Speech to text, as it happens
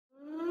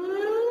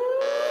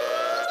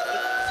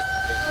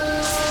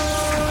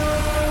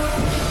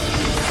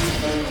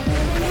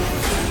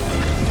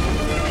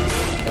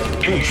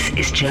This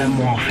is Germ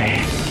Warfare,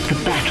 the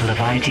battle of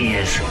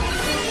ideas.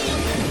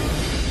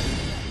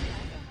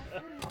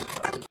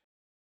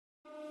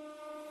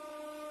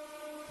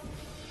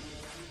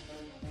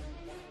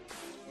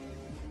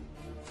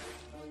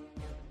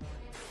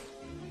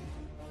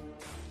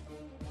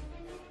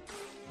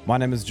 My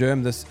name is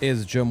Germ. This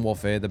is Germ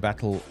Warfare, the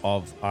battle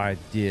of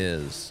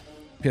ideas.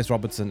 Piers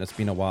Robertson, it's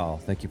been a while.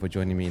 Thank you for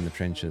joining me in the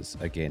trenches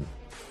again.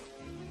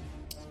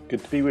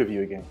 Good to be with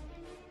you again.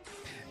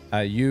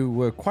 You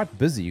were quite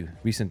busy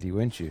recently,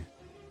 weren't you?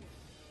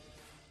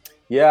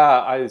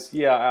 Yeah,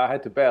 I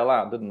had to bail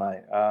out, didn't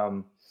I?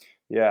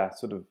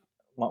 Sort of.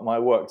 My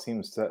work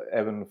seems to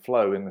ebb and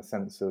flow in the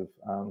sense of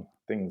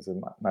things are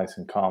nice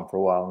and calm for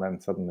a while, and then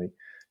suddenly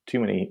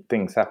too many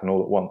things happen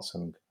all at once,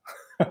 and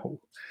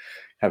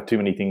have too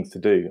many things to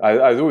do.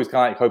 I was always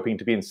kind of hoping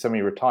to be in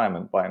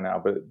semi-retirement by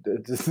now, but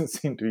it doesn't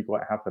seem to be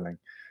quite happening.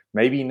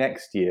 Maybe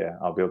next year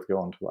I'll be able to go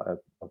on to like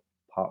a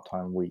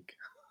part-time week.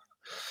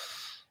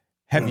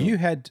 Have you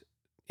had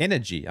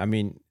energy? I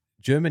mean,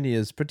 Germany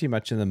is pretty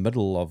much in the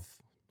middle of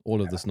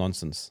all of this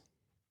nonsense.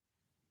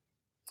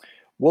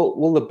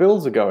 Well, the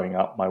bills are going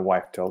up, my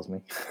wife tells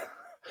me.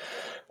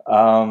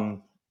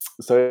 So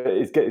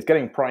it's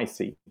getting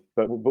pricey,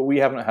 but we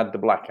haven't had the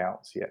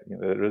blackouts yet. You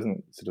know, there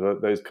isn't sort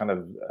of those kind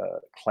of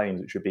claims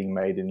which are being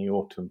made in the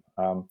autumn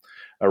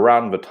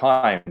around the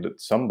time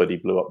that somebody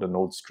blew up the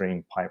Nord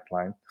Stream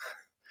pipeline.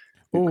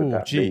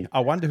 Oh, gee, I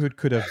wonder who it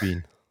could have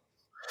been.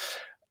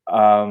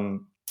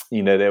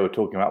 They were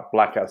talking about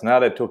blackouts. Now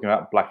they're talking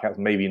about blackouts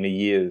maybe in a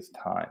year's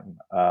time.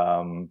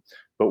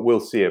 But we'll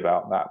see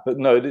about that. But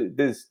no,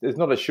 there's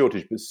not a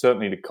shortage, but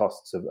certainly the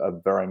costs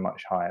are very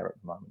much higher at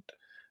the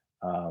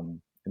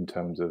moment in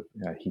terms of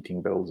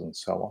heating bills and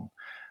so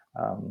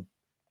on.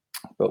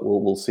 But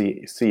we'll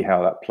see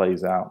how that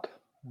plays out.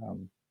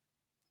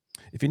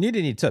 If you need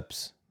any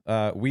tips,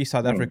 we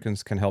South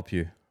Africans can help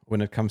you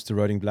when it comes to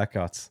roading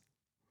blackouts.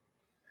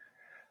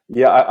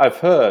 Yeah, I've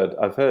heard,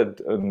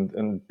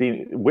 and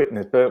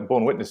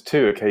borne witness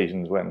to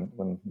occasions when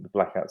the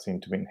blackouts seem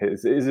to be hit.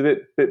 It's a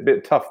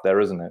bit tough there,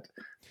 isn't it?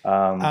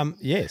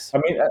 Yes. I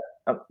mean,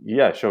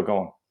 yeah, sure, go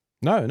on.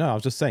 No, I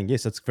was just saying,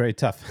 yes, it's very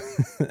tough.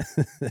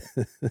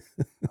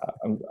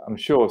 I'm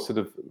sure sort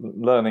of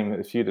learning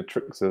a few of the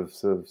tricks of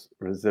sort of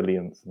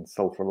resilience and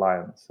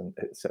self-reliance and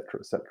et cetera,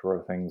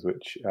 are things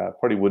which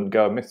probably wouldn't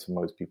go amiss for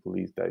most people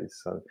these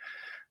days. So,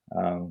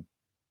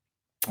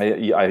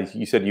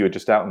 you said you were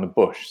just out in the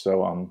bush,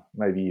 so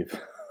maybe you've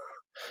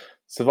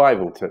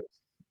survival tips.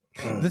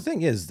 The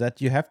thing is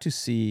that you have to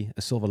see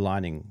a silver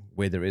lining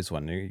where there is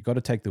one. You've got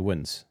to take the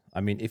wins.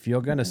 I mean, if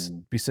you're going to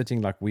be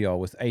sitting like we are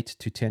with 8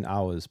 to 10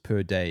 hours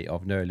per day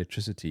of no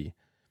electricity,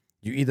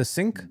 you either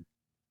sink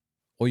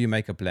or you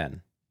make a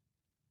plan.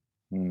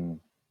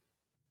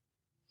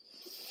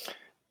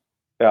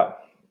 Yeah,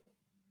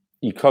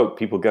 you cope.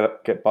 People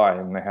get by,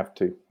 and they have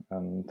to,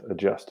 and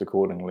adjust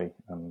accordingly.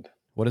 And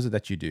what is it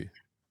that you do?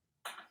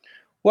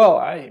 Well,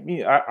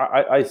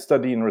 I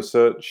study and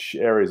research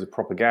areas of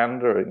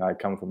propaganda, and I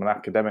come from an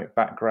academic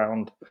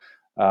background.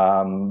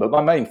 But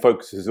my main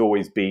focus has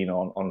always been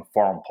on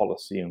foreign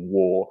policy and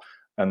war,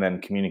 and then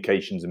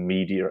communications and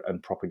media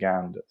and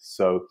propaganda.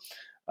 So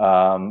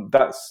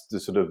that's the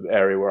sort of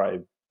area where I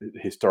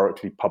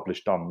historically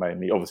published on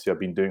mainly. Obviously, I've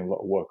been doing a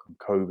lot of work on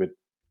COVID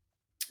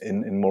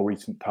in more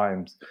recent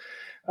times,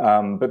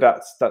 but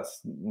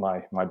that's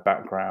my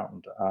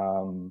background: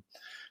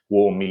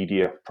 war,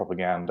 media,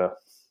 propaganda,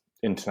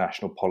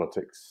 international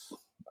politics.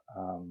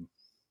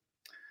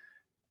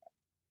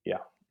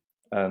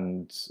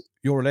 And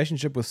your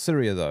relationship with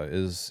Syria, though,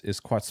 is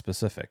quite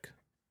specific.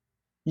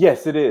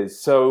 Yes, it is.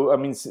 So, I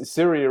mean,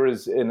 Syria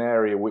is an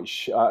area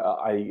which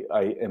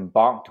I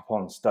embarked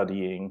upon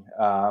studying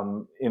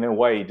in a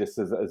way just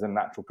as a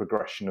natural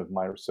progression of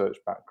my research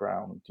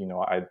background. You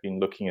know, I'd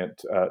been looking at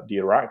the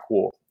Iraq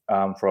War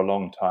for a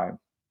long time.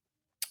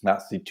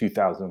 That's the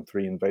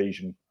 2003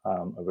 invasion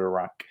of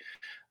Iraq.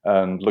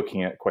 And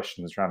looking at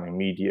questions surrounding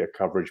media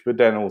coverage, but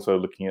then also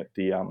looking at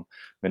the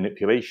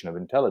manipulation of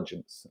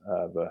intelligence,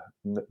 the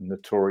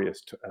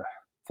notorious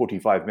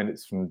 45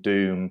 minutes from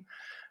doom,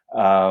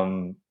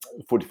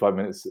 45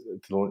 minutes to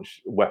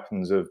launch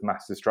weapons of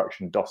mass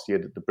destruction dossier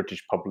that the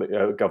British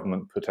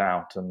government put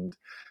out, and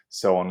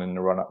so on in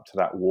the run-up to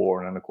that war.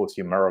 And then, of course,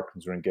 the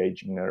Americans were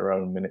engaging in their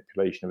own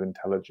manipulation of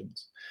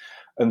intelligence.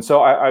 And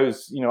so I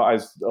was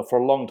for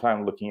a long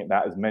time looking at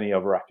that, as many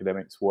other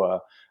academics were.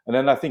 And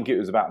then I think it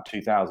was about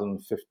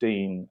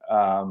 2015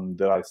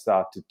 that I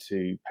started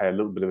to pay a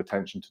little bit of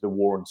attention to the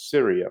war in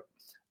Syria.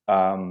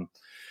 And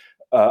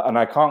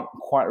I can't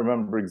quite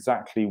remember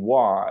exactly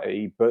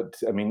why, but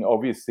I mean,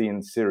 obviously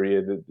in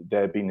Syria,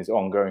 there had been this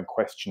ongoing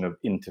question of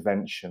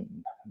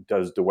intervention.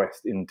 Does the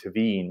West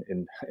intervene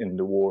in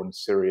the war in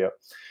Syria?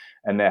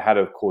 And there had,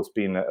 of course,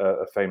 been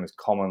a famous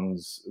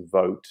Commons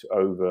vote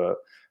over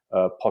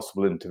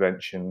possible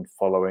intervention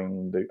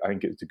following I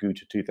think it was the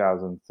Ghouta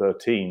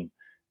 2013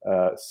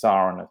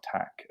 sarin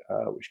attack,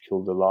 which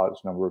killed a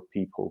large number of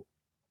people.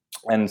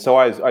 And so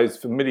I was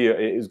familiar,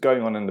 it was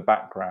going on in the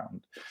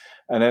background.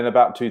 And then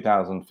about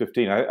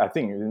 2015, I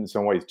think in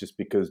some ways just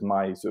because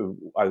I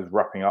was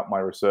wrapping up my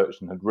research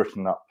and had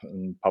written up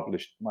and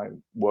published my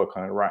work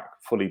on Iraq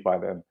fully by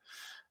then.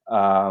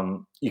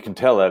 You can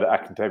tell that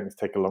academics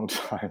take a long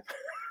time,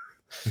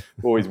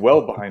 always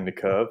well behind the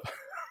curve.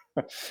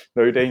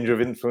 No danger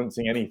of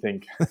influencing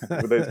anything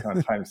with those kind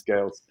of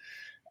timescales.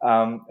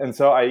 And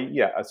so I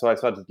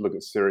started to look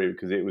at Syria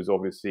because it was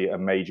obviously a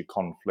major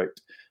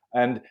conflict.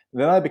 And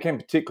then I became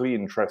particularly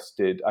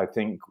interested, I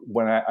think,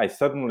 when I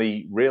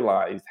suddenly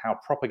realized how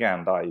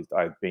propagandized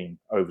I'd been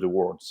over the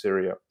war in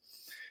Syria.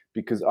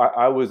 Because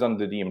I was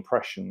under the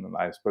impression, and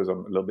I suppose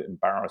I'm a little bit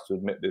embarrassed to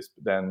admit this,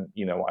 but then,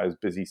 I was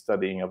busy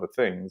studying other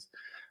things,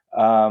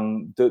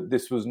 that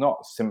this was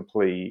not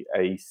simply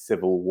a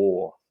civil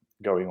war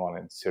going on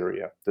in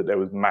Syria, that there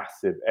was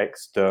massive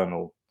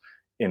external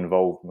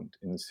involvement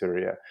in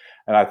Syria.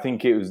 And I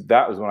think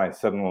that was when I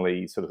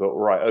suddenly sort of thought,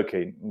 right,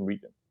 okay,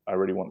 I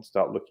really want to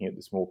start looking at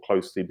this more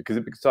closely, because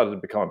it started to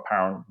become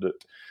apparent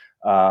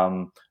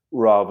that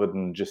rather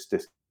than just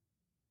this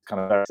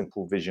kind of very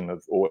simple vision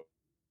of or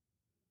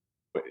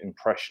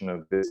impression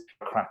of this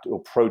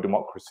or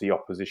pro-democracy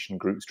opposition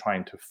groups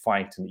trying to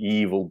fight an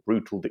evil,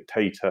 brutal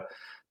dictator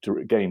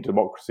to gain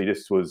democracy,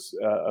 this was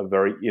a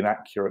very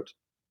inaccurate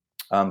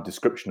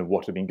description of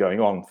what had been going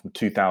on from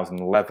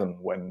 2011,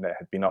 when there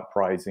had been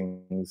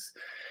uprisings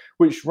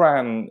which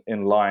ran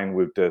in line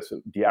with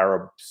the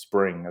Arab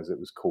Spring, as it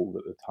was called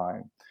at the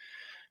time.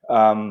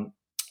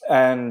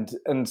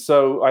 And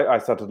so I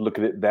started to look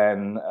at it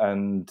then,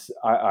 and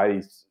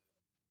I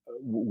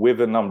with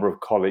a number of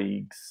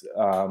colleagues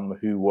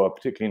who were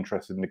particularly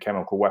interested in the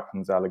chemical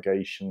weapons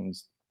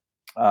allegations,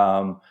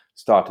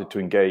 started to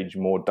engage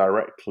more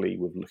directly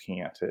with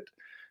looking at it.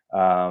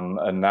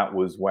 And that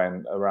was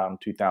when around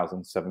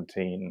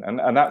 2017,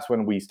 and that's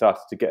when we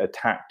started to get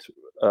attacked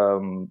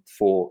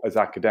as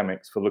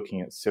academics for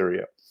looking at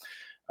Syria,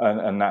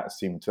 and that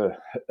seemed to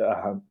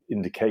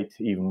indicate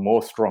even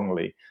more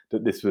strongly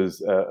that this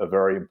was a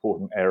very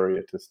important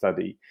area to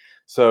study.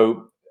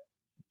 So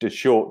the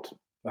short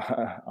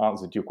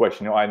answer to your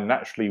question, I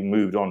naturally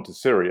moved on to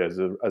Syria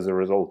as a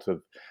result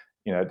of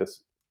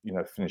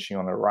finishing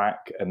on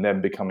Iraq and then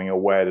becoming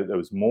aware that there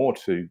was more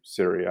to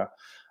Syria.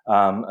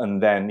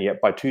 And then,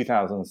 by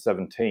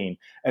 2017,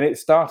 and it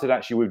started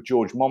actually with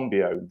George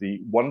Monbiot, the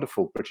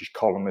wonderful British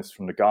columnist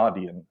from The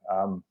Guardian,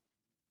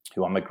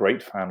 who I'm a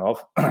great fan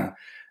of,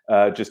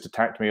 just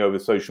attacked me over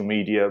social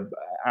media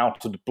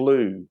out of the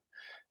blue,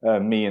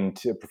 me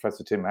and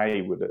Professor Tim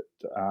Haywood at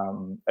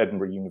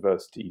Edinburgh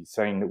University,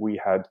 saying that we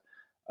had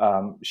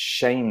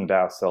shamed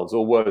ourselves,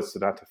 or words to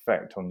that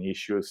effect, on the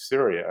issue of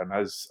Syria. And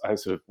I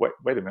sort of,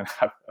 wait a minute,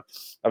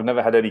 I've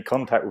never had any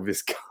contact with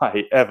this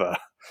guy ever.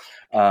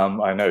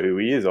 I know who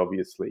he is,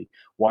 obviously.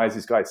 Why is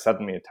this guy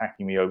suddenly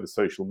attacking me over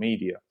social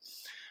media?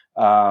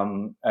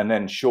 And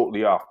then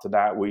shortly after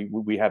that,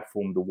 we had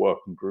formed a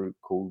working group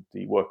called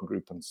the Working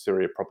Group on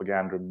Syria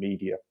Propaganda and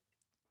Media.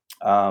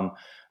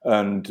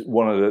 And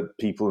one of the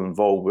people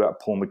involved with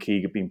that, Paul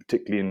McKeague, had been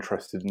particularly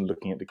interested in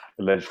looking at the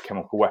alleged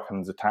chemical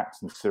weapons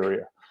attacks in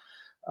Syria.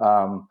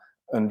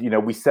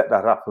 And we set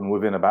that up, and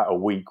within about a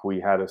week, we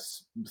had a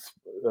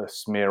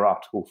smear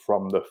article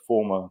from the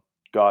former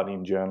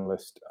Guardian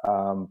journalist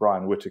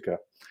Brian Whitaker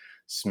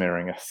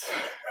smearing us,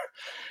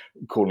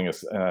 calling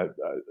us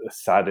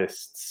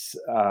sadists,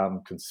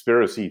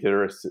 conspiracy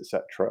theorists,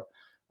 etc.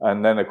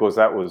 And then, of course,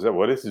 that was,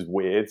 well, this is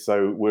weird.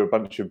 So we're a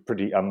bunch of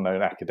pretty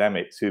unknown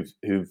academics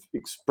who've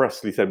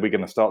expressly said we're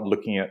going to start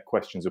looking at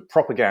questions of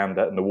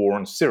propaganda and the war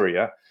in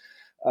Syria.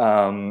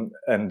 And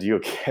you're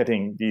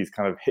getting these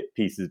kind of hit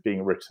pieces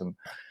being written.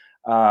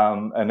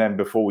 And then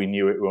before we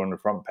knew it, we were on the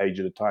front page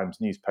of the Times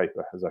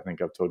newspaper, as I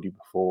think I've told you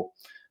before,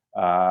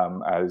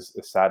 as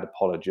a sad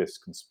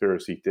apologist,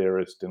 conspiracy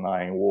theorist,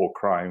 denying war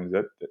crimes,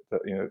 that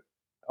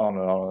on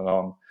and on and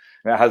on.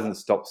 And it hasn't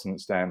stopped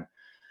since then.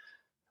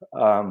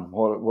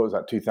 What was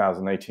that,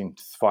 2018?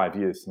 5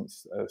 years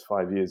since.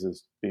 5 years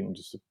has been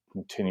just a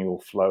continual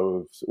flow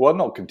of, well,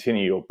 not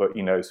continual, but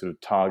sort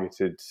of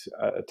targeted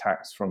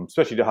attacks from,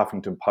 especially the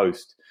Huffington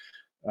Post.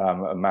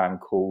 A man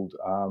called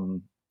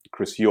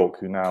Chris York,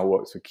 who now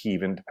works for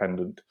Kyiv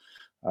Independent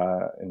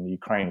in the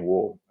Ukraine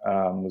war,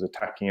 was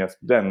attacking us.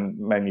 Then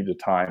mainly the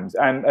Times,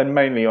 and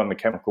mainly on the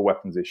chemical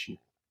weapons issue,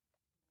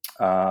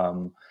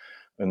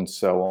 and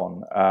so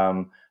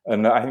on.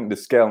 And I think the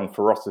scale and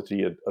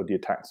ferocity of the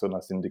attacks on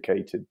us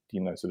indicated,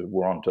 sort of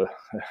we're onto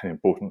an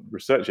important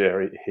research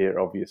area here,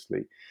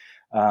 obviously.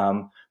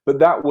 But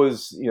that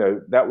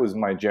was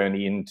my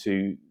journey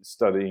into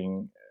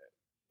studying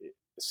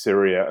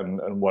Syria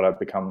and what I've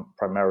become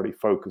primarily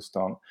focused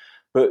on.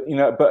 But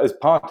as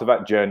part of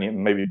that journey,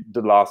 and maybe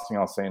the last thing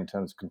I'll say in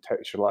terms of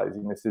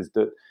contextualizing this is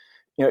that,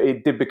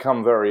 it did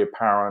become very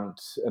apparent,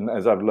 and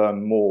as I've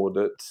learned more,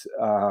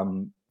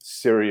 that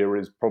Syria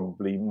is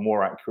probably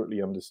more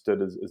accurately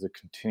understood as a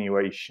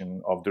continuation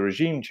of the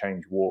regime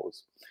change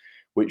wars,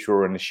 which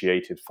were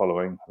initiated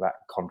following that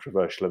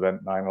controversial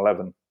event,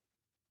 9/11.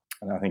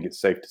 And I think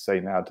it's safe to say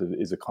now that it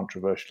is a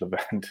controversial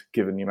event,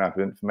 given the amount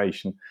of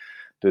information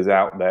that's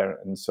out there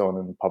and so on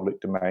in the public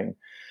domain.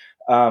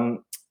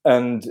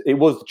 And it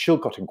was the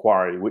Chilcot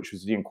inquiry, which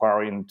was the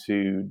inquiry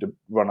into the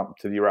run up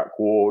to the Iraq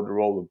War, the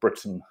role of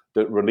Britain,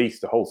 that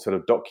released a whole set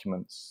of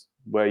documents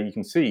where you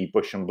can see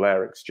Bush and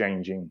Blair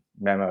exchanging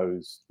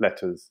memos,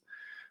 letters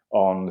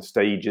on the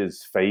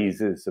stages,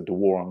 phases of the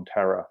war on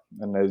terror.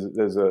 And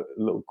there's a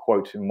little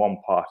quote in one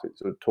part. It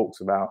sort of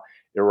talks about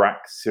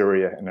Iraq,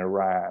 Syria, and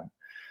Iran.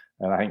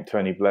 And I think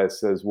Tony Blair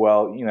says,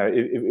 well,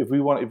 if we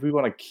want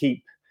to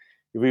keep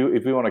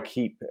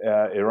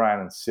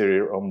Iran and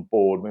Syria on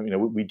board,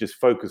 we just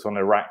focus on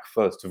Iraq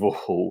first of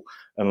all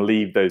and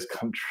leave those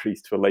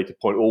countries to a later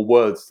point, or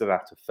words to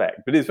that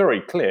effect. But it's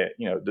very clear,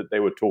 that they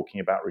were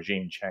talking about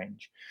regime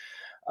change.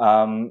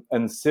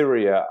 And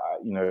Syria,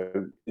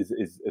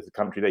 is a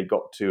country they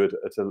got to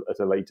at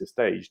a later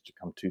stage, to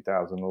come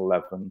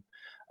 2011.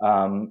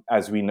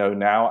 As we know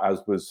now,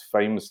 as was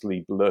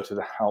famously blurted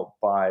out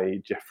by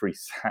Jeffrey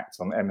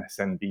Sachs on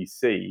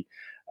MSNBC,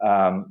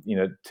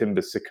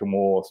 Timber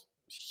Sycamore's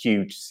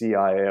huge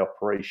CIA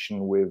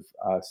operation with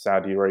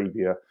Saudi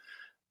Arabia.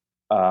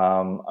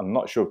 I'm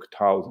not sure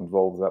Qatar was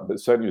involved with that, but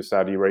certainly with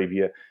Saudi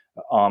Arabia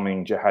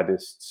arming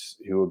jihadists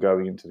who were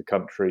going into the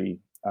country,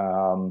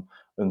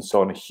 and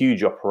so on, a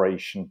huge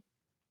operation.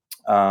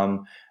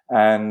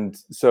 And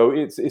so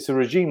it's a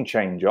regime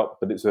change up,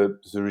 but it's a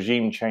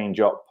regime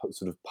change up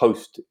sort of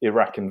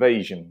post-Iraq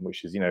invasion,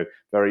 which is,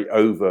 very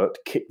overt,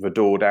 kick the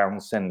door down,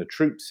 send the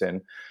troops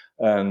in.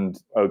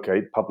 And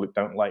okay, public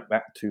don't like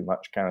that too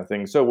much, kind of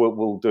thing. So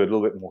we'll do it a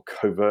little bit more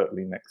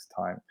covertly next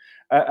time.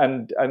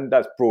 And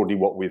that's broadly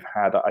what we've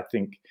had. I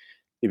think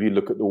if you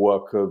look at the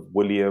work of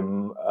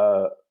William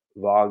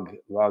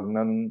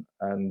Wagner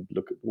and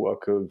look at the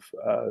work of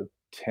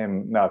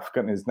Tim, now I've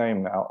forgotten his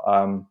name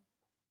now.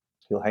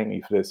 He'll hate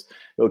me for this.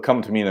 It'll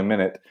come to me in a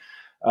minute.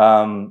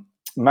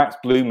 Max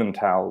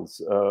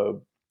Blumenthal's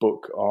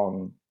book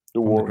on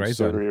the war in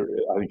Syria,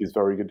 I think, is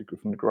very good,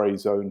 from the Grey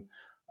Zone.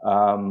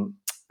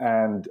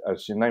 And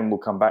as your name will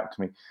come back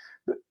to me.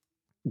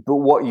 But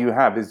what you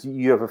have is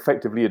you have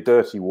effectively a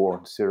dirty war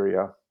in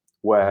Syria,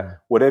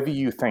 where whatever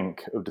you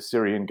think of the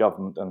Syrian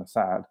government and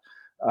Assad,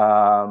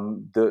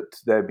 that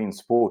they've been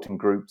supporting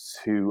groups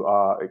who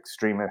are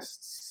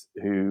extremists,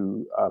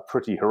 who are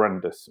pretty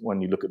horrendous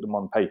when you look at them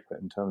on paper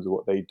in terms of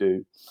what they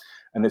do.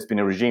 And it's been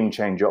a regime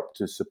change up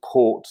to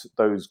support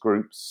those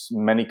groups.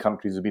 Many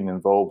countries have been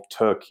involved: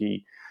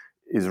 Turkey,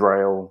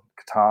 Israel,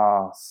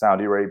 Qatar,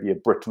 Saudi Arabia,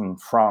 Britain,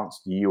 France,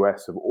 the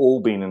US have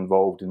all been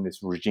involved in this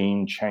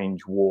regime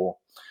change war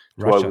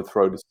to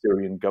overthrow the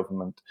Syrian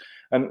government.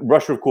 And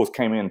Russia, of course,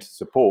 came in to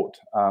support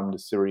the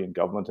Syrian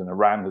government, and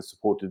Iran has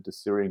supported the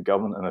Syrian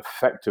government, and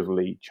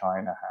effectively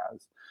China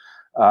has.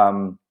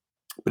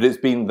 But it's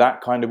been that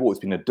kind of war. It's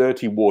been a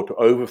dirty war to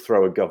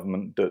overthrow a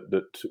government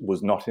that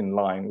was not in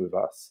line with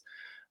us,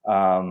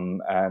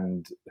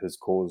 and has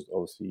caused,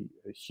 obviously,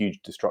 a huge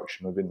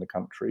destruction within the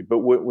country. But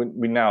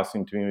we now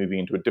seem to be moving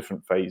into a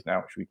different phase now,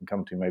 which we can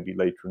come to maybe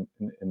later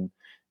in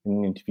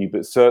the interview.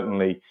 But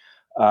certainly,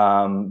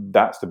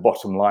 that's the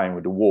bottom line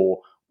with the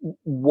war.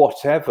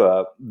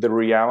 Whatever the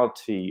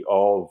reality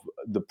of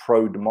the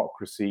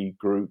pro-democracy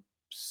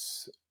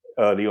groups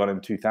early on in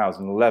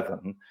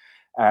 2011,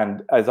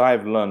 and as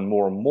I've learned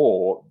more and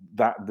more,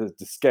 that the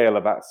scale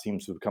of that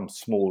seems to become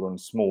smaller and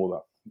smaller.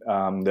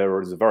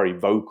 There is a very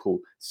vocal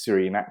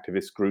Syrian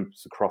activist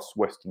groups across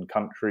Western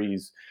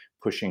countries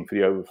pushing for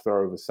the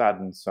overthrow of Assad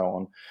and so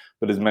on.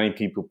 But as many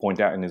people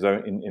point out,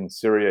 in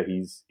Syria,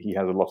 he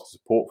has a lot of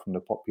support from the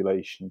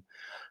population.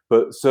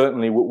 But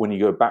certainly, when you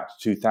go back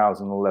to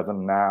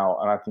 2011 now,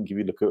 and I think if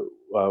you look at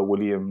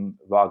William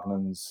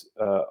Wagner's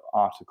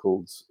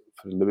articles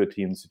for the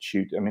Liberty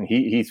Institute, I mean,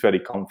 he's fairly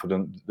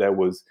confident that there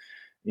was,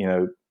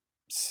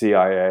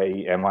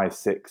 CIA,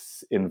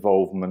 MI6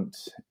 involvement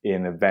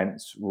in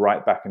events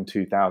right back in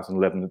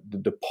 2011.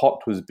 The pot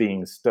was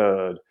being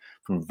stirred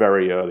from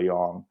very early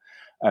on.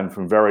 And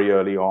from very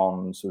early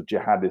on, sort of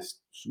jihadists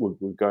were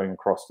going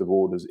across the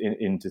borders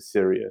into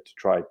Syria to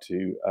try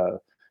to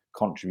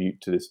contribute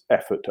to this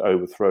effort to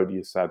overthrow the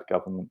Assad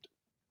government.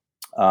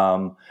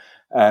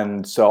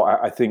 And so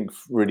I think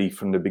really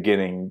from the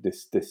beginning,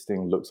 this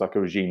thing looks like a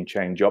regime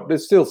change up.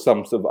 There's still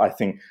some sort of, I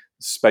think,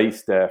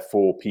 space there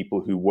for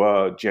people who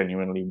were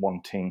genuinely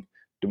wanting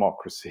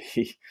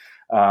democracy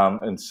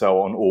and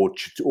so on,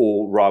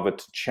 or rather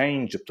to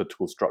change the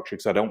political structure,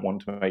 because I don't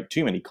want to make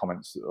too many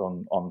comments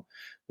on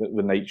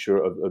the nature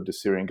of the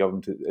Syrian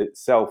government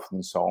itself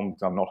and so on,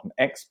 because I'm not an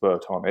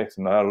expert on it,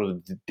 and I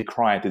don't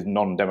decry it as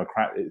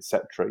non-democratic,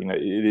 etc.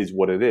 It is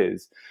what it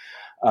is.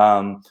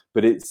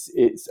 But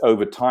it's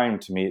over time,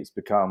 to me, it's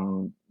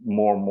become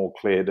more and more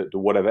clear that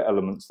whatever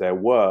elements there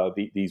were,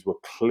 these were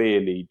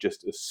clearly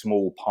just a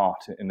small part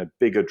in a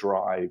bigger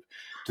drive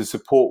to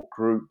support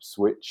groups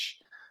which,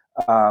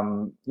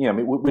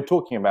 we're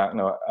talking about,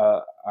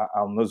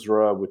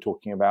 al-Nusra, we're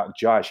talking about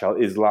Jaish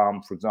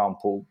al-Islam, for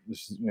example.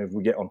 If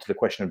we get onto the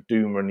question of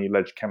Douma and the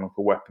alleged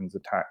chemical weapons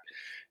attack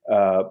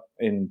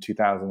in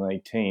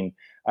 2018,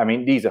 I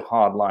mean, these are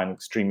hardline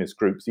extremist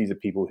groups. These are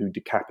people who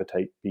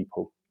decapitate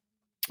people.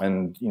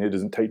 And it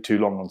doesn't take too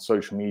long on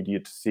social media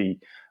to see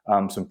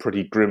some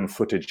pretty grim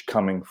footage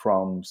coming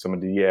from some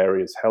of the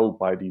areas held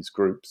by these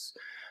groups.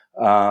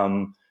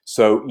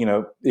 So,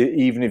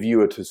 even if you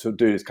were to sort of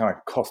do this kind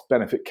of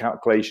cost-benefit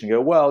calculation, go,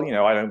 well,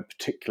 I don't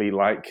particularly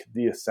like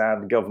the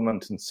Assad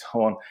government and so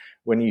on.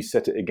 When you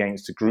set it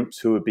against the groups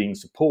who are being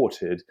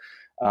supported,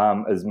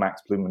 as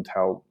Max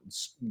Blumenthal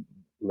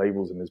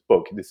labels in his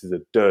book, this is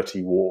a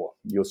dirty war.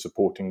 You're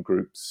supporting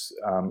groups,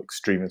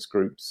 extremist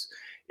groups,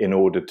 in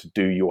order to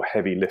do your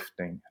heavy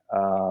lifting.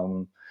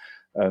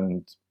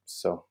 And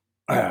so,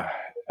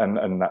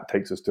 and that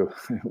takes us to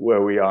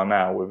where we are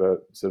now, with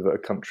a sort of a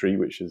country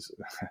which has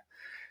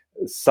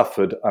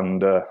suffered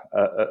under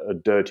a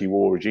dirty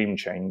war regime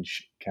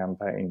change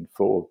campaign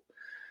for,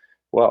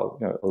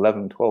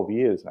 11, 12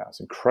 years now.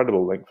 It's an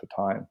incredible length of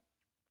time.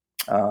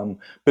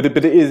 But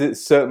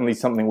it's certainly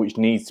something which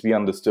needs to be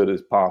understood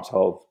as part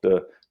of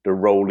the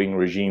rolling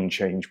regime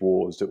change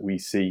wars that we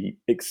see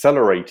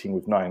accelerating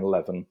with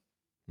 9/11,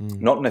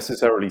 not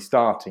necessarily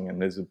starting.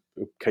 And there's a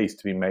case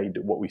to be made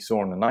that what we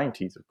saw in the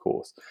 90s, of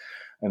course,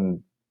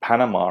 and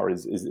Panama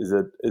is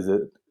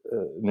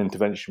an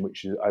intervention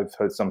which I've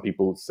heard some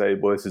people say,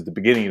 well, this is the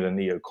beginning of the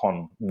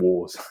neocon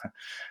wars.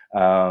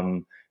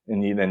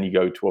 And then you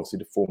go to obviously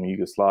the former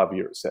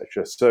Yugoslavia,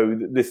 etc. So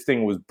this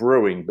thing was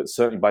brewing, but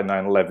certainly by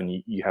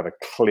 9/11, you have a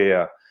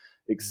clear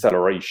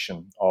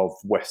acceleration of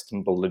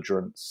Western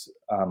belligerence,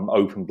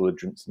 open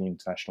belligerence in the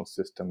international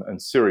system, and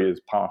Syria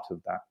is part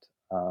of that,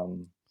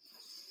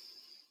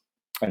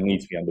 and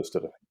needs to be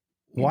understood.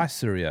 Why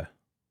Syria?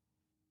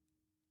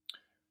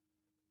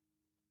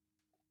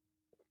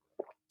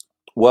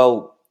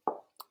 Well,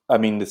 I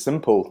mean, there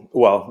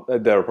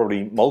are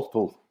probably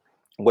multiple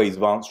ways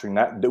of answering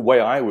that. The way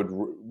I would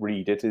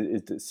read it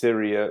is that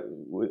Syria,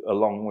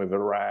 along with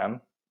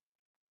Iran,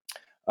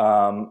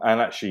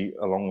 and actually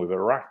along with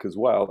Iraq as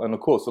well, and of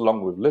course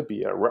along with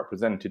Libya,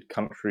 represented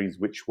countries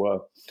which were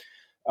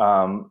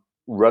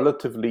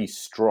relatively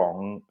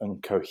strong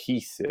and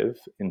cohesive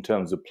in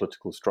terms of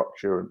political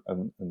structure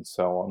and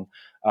so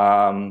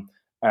on,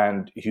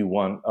 and who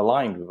weren't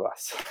aligned with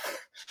us.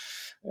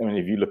 I mean,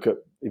 if you look at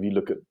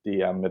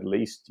the Middle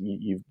East,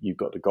 you've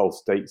got the Gulf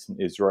states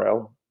and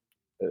Israel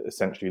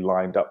essentially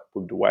lined up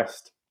with the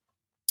West,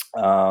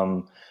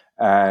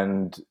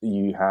 and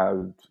you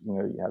have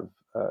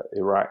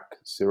Iraq,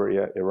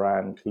 Syria,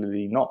 Iran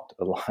clearly not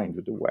aligned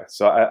with the West.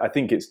 So I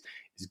think it's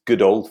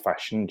good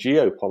old-fashioned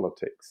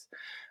geopolitics.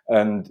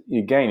 And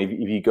again, if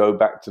you go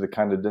back to the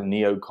kind of the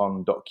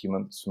neocon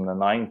documents from the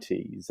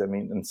 90s, I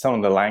mean, and some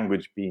of the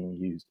language being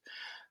used,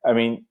 I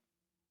mean,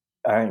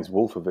 I think it's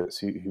Wolfowitz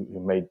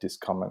who made this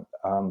comment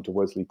to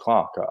Wesley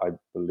Clark, I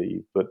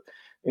believe. But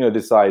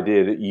this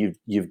idea that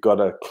you've got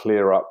to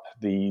clear up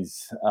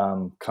these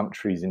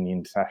countries in the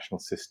international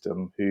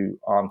system who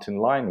aren't in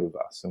line with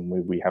us, and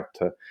we have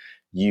to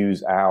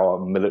use our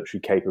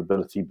military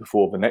capability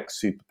before the next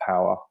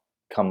superpower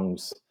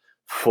comes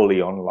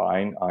fully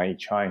online, i.e.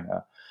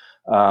 China.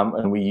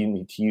 And we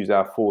need to use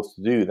our force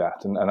to do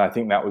that. And I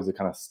think that was the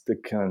kind of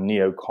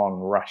neocon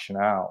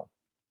rationale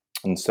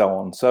and so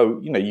on. So,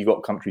 you've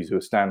got countries who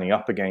are standing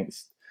up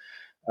against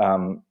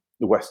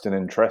the Western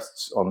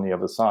interests on the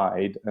other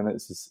side, and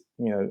it's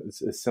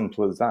as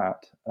simple as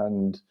that.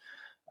 And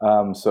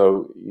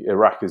so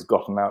Iraq has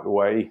gotten out of the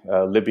way.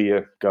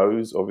 Libya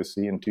goes,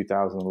 obviously, in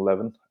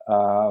 2011,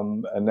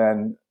 and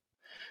then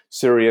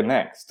Syria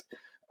next.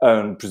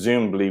 And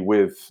presumably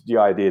with the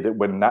idea that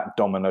when that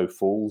domino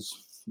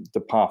falls,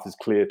 the path is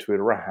clear to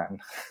Iran.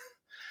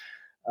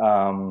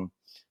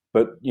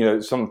 But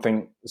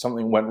something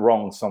went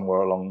wrong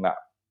somewhere along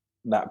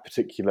that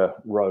particular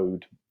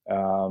road,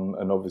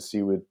 and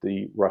obviously with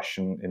the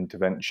Russian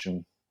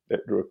intervention,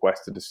 it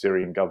requested the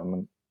Syrian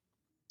government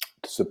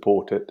to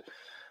support it,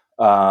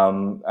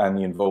 and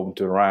the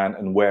involvement of Iran,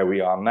 and where we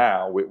are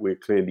now, we're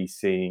clearly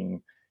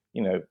seeing,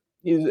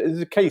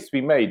 there's a case to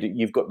be made that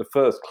you've got the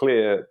first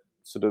clear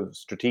sort of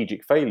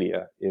strategic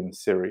failure in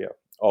Syria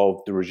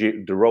of the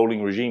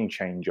rolling regime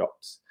change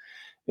ops,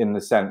 in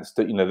the sense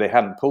that they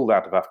hadn't pulled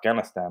out of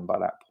Afghanistan by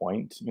that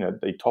point.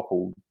 They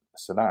toppled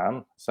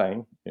Saddam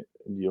Hussein.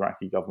 The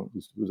Iraqi government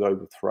was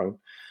overthrown,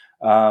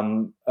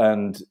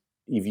 and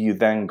if you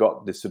then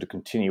got this sort of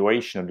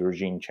continuation of the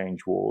regime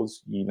change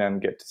wars, you then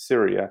get to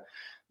Syria.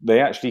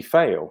 They actually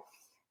fail,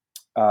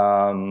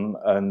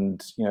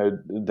 and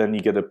then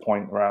you get a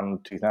point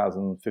around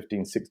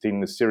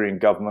 2015-16. The Syrian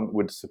government,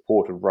 with the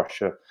support of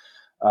Russia,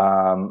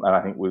 and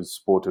I think with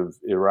support of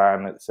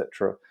Iran,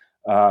 etc.,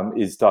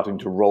 is starting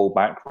to roll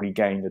back,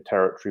 regain the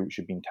territory which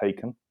had been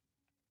taken,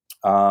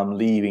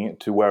 leaving it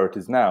to where it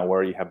is now,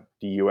 where you have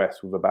the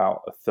US with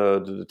about a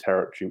third of the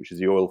territory, which is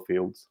the oil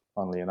fields,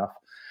 funnily enough,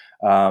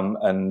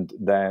 and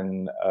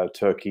then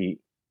Turkey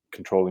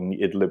controlling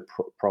the Idlib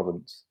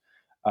province.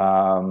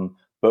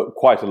 But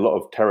quite a lot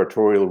of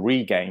territorial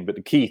regain. But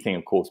the key thing,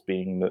 of course,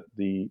 being that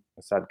the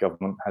Assad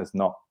government has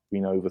not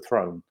been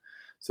overthrown.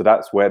 So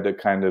that's where the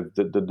kind of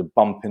the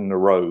bump in the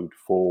road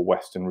for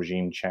Western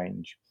regime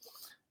change.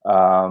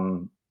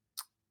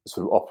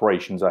 sort of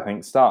operations, I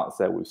think, starts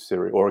there with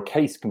Syria, or a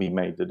case can be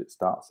made that it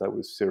starts there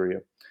with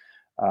Syria,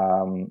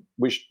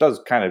 which does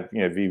kind of,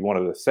 if you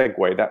wanted to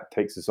segue, that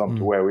takes us on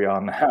to where we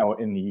are now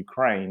in the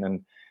Ukraine.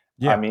 And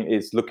I mean,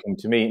 it's looking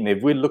to me, and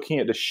if we're looking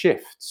at the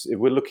shifts, if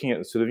we're looking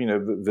at sort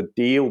of, the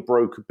deal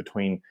brokered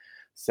between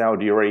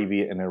Saudi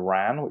Arabia and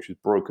Iran, which was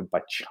brokered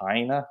by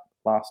China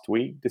last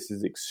week, this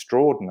is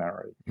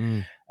extraordinary.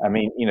 I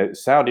mean,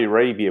 Saudi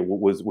Arabia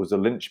was a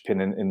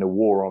linchpin in the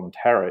war on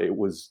terror. It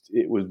was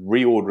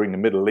reordering the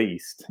Middle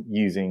East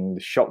using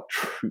the shock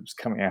troops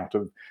coming out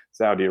of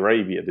Saudi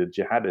Arabia, the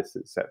jihadists,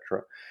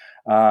 etc.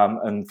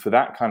 And for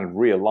that kind of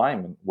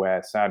realignment,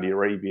 where Saudi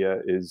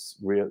Arabia is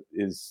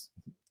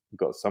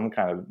got some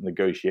kind of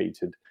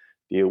negotiated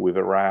deal with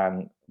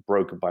Iran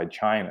brokered by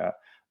China,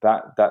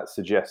 that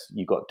suggests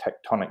you got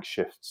tectonic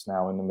shifts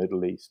now in the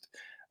Middle East.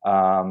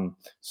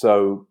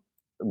 So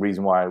the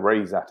reason why I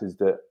raise that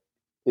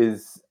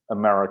is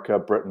America,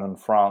 Britain, and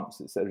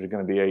France, etc.,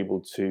 going to be able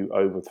to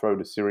overthrow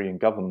the Syrian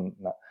government?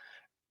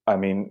 I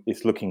mean,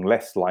 it's looking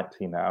less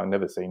likely now. I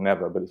never say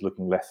never, but it's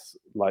looking less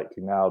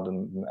likely now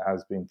than it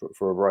has been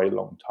for a very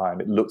long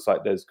time. It looks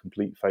like there's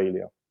complete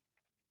failure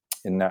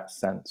in that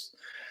sense.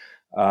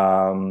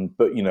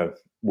 But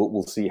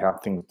we'll see how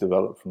things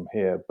develop from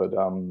here. But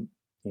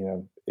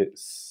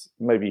it's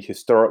maybe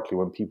historically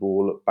when people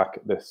will look back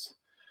at this,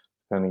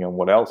 depending on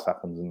what else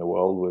happens in the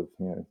world with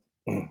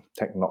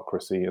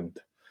technocracy and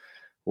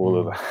all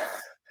of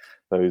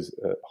those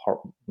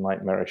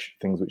nightmarish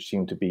things which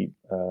seem to be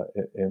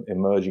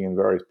emerging in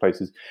various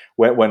places.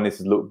 When this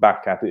is looked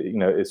back at,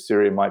 as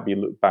Syria might be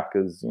looked back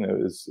as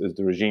as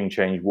the regime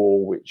change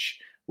war, which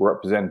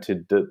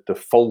represented the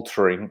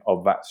faltering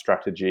of that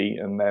strategy,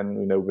 and then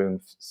within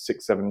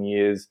 6-7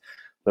 years,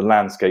 the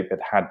landscape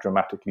had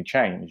dramatically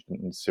changed,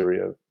 and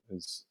Syria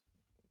is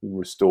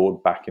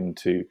restored back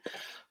into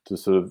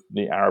sort of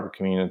the Arab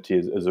community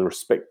as a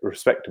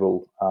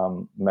respectable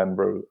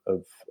member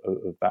of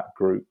that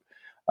group.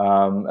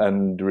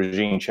 And the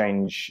regime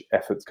change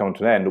efforts come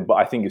to an end. But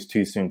I think it's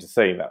too soon to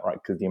say that,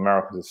 right? Because the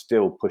Americans are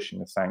still pushing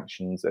the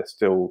sanctions. They're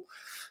still,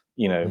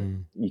 you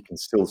can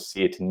still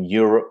see it in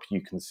Europe.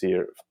 You can see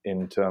it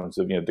in terms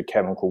of, the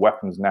chemical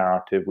weapons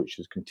narrative, which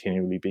is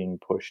continually being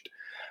pushed.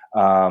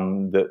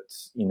 That,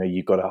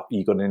 you've got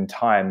an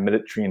entire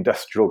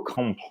military-industrial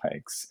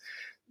complex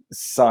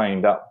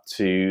signed up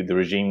to the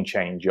regime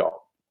change,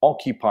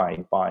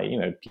 occupied by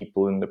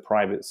people in the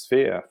private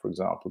sphere. For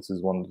example, this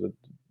is one of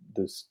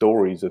the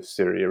stories of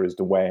Syria, is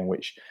the way in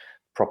which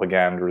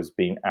propaganda is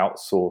being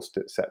outsourced,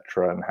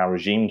 etc., and how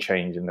regime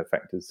change in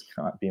effect has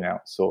been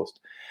outsourced.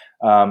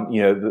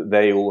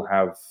 They all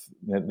have,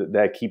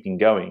 they're keeping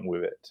going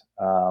with it,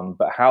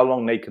 but how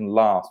long they can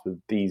last with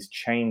these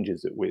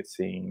changes that we're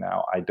seeing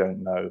now, I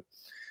don't know.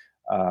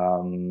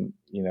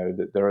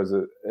 That there is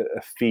a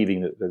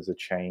feeling that there's a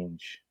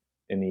change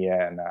in the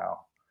air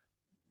now,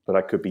 but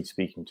I could be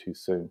speaking too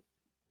soon.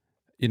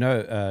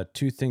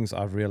 Two things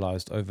I've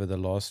realized over the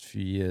last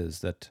few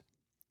years that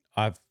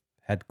I've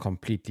had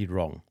completely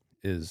wrong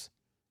is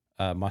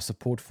my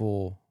support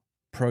for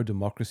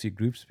pro-democracy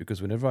groups,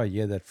 because whenever I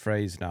hear that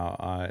phrase now,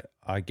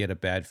 I get a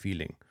bad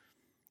feeling.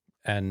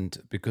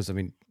 And because,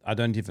 I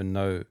don't even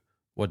know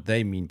what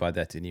they mean by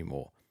that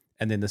anymore.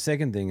 And then the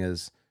second thing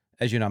is,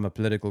 as you know, I'm a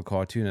political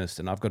cartoonist,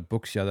 and I've got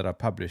books here that I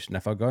published. And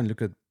if I go and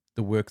look at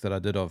the work that I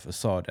did of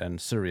Assad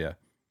and Syria,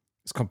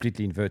 it's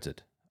completely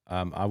inverted.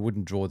 I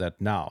wouldn't draw that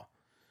now.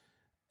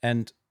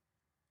 And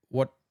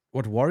what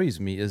worries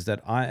me is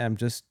that I am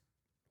just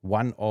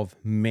one of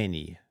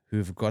many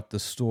who've got the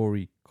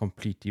story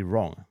completely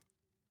wrong.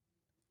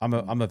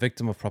 I'm a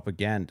victim of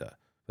propaganda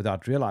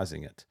without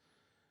realizing it.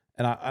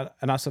 And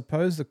I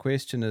suppose the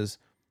question is,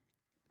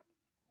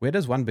 where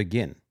does one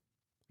begin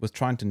with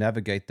trying to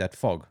navigate that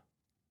fog?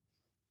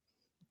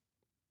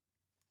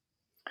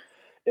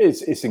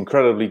 It's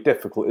incredibly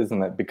difficult,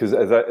 isn't it? Because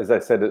as I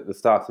said at the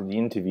start of the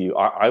interview,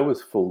 I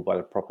was fooled by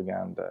the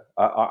propaganda.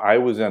 I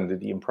was under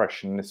the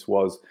impression this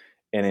was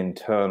an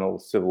internal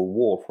civil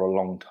war for a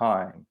long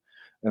time.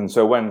 And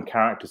so when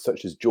characters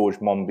such as George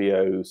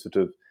Monbiot sort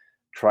of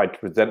tried to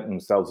present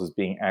themselves as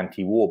being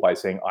anti-war by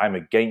saying, I'm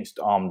against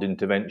armed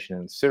intervention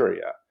in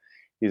Syria,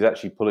 he's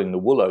actually pulling the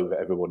wool over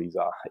everybody's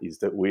eyes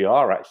that we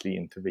are actually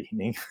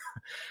intervening.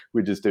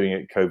 We're just doing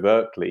it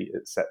covertly,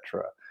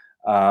 etc.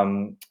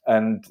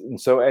 And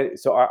so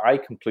I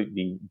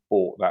completely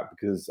bought that,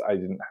 because I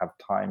didn't have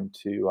time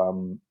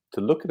to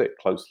look at it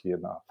closely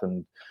enough.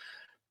 And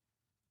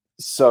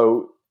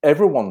so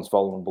everyone's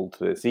vulnerable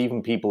to this,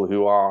 even people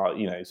who are,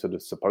 sort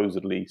of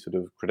supposedly sort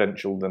of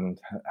credentialed and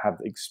have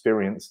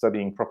experience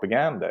studying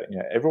propaganda.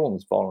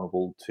 Everyone's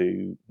vulnerable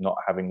to not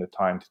having the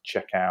time to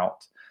check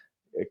out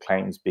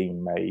claims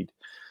being made.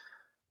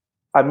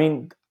 I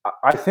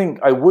think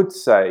I would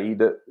say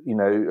that,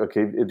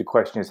 okay, the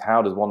question is,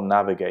 how does one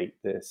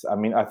navigate this?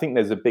 I think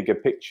there's a bigger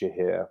picture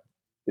here,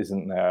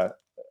 isn't there,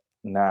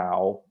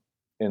 now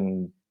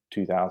in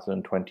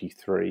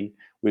 2023,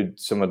 with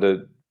some of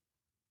the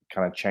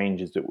kind of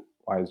changes that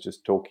I was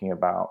just talking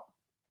about.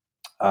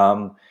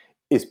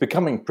 It's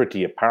becoming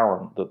pretty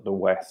apparent that the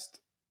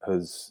West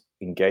has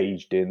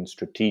engaged in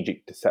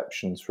strategic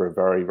deceptions for a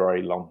very,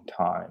 very long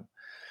time,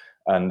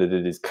 and that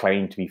it is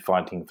claimed to be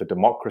fighting for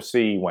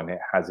democracy when it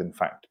has in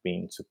fact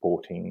been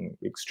supporting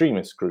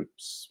extremist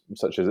groups,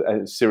 such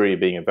as Syria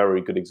being a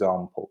very good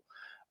example.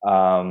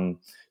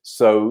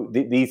 So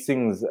these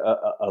things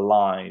are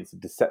lies,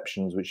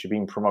 deceptions, which have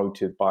been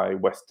promoted by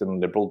Western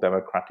liberal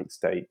democratic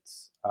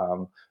states.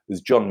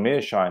 As John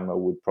Mearsheimer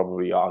would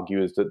probably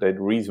argue, is that the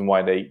reason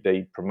why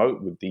they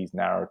promote with these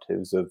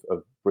narratives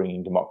of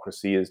bringing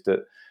democracy is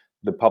that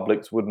the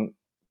publics wouldn't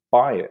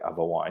buy it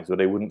otherwise, or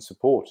they wouldn't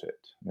support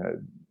it.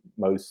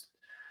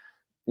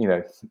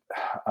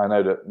 I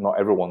know that not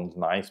everyone's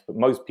nice, but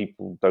most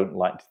people don't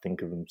like to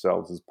think of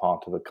themselves as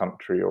part of a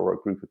country or a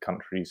group of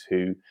countries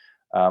who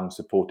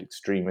support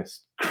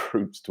extremist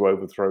groups to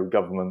overthrow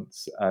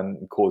governments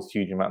and cause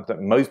huge amounts of.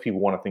 Most people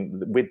want to think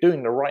that we're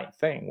doing the right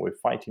thing, we're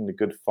fighting the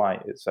good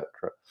fight, etc.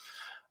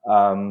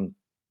 And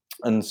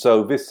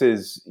so this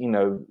is,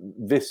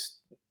 this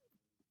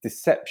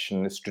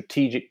deception, the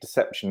strategic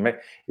deception,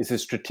 is a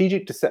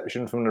strategic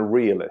deception from the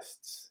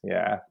realists,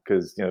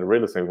 because the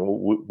realists say,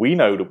 well, we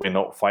know that we're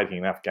not fighting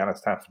in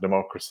Afghanistan for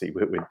democracy,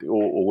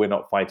 or we're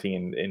not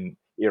fighting in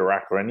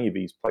Iraq or any of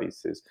these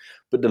places.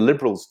 But the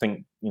liberals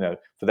think,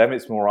 for them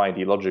it's more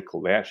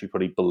ideological. They actually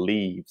probably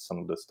believe some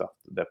of the stuff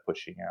that they're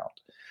pushing out.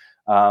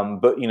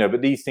 But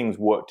these things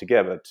work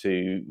together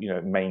to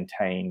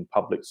maintain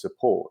public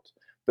support.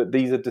 But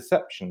these are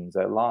deceptions,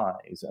 they're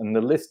lies. And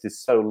the list is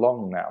so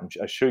long now. I'm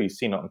sure you've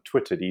seen it on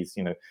Twitter, these,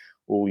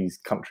 all these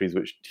countries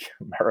which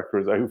America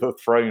has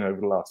overthrown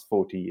over the last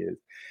 40 years.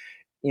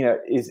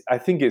 I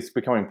think it's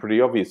becoming pretty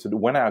obvious that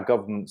when our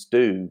governments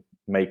do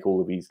make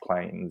all of these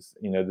claims,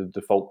 the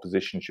default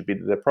position should be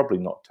that they're probably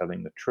not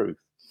telling the truth.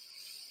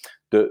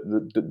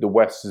 The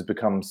West has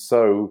become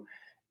so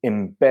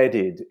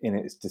embedded in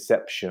its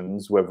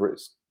deceptions, whether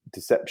it's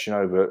deception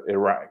over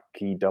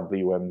Iraqi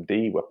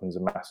WMD, weapons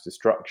of mass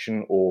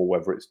destruction, or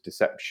whether it's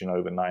deception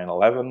over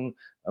 9/11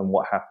 and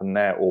what happened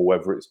there, or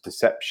whether it's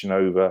deception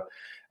over,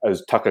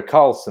 as Tucker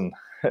Carlson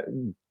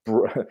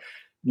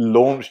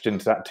launched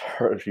into that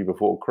territory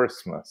before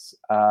Christmas,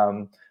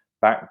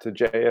 back to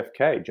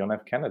JFK, John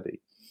F.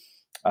 Kennedy.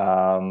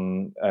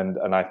 And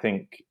I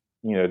think,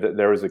 that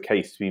there is a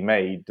case to be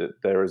made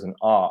that there is an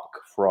arc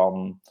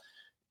from,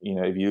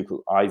 if you look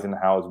at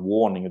Eisenhower's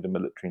warning of the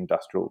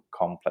military-industrial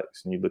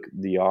complex, and you look at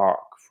the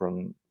arc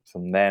from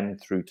then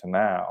through to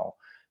now,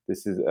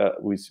 this is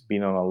we've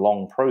been on a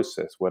long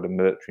process where the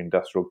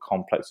military-industrial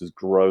complex has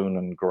grown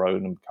and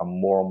grown and become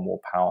more and more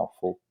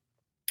powerful,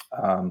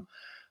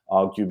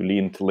 arguably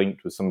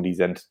interlinked with some of these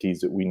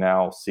entities that we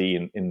now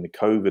see in the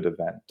COVID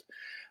event.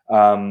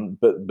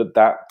 But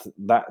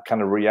that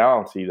kind of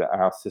reality that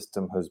our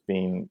system has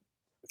been,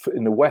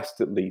 in the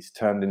West at least,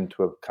 turned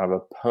into a kind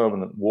of a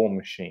permanent war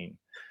machine,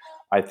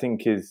 I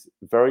think is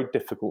very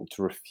difficult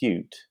to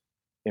refute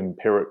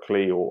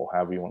empirically, or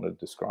however you want to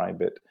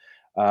describe it.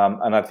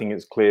 And I think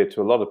it's clear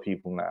to a lot of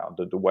people now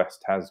that the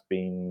West has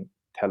been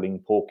telling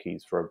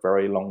porkies for a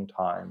very long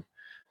time,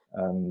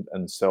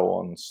 and so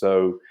on.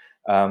 So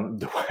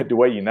the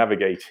way you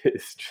navigate it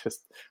is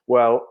just,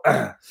 well,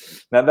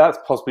 now that's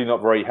possibly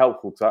not very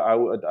helpful.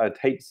 Because I'd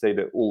hate to say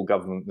that all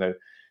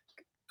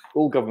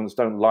governments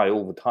don't lie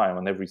all the time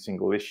on every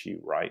single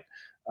issue, right?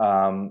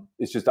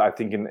 It's just, I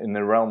think in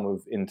the realm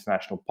of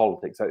international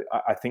politics,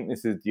 I think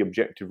this is the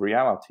objective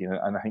reality.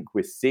 And I think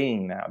we're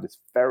seeing now this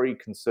very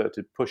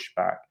concerted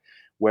pushback,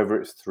 whether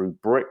it's through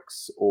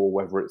BRICS or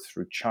whether it's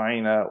through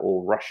China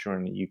or Russia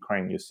and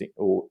Ukraine, you see,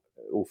 or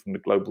from the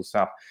global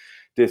south.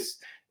 This,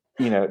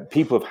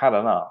 people have had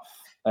enough,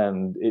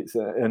 and it's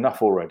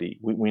enough already.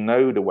 We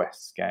know the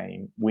West's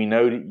game. We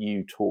know that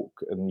you talk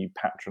and you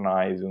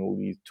patronize and all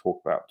you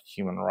talk about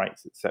human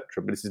rights, etc.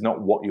 But this is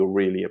not what you're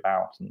really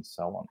about, and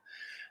so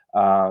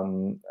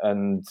on.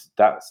 And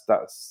that's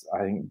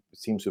I think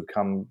seems to have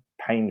come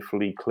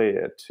painfully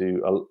clear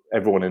to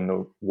everyone in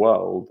the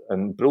world,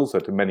 but also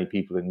to many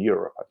people in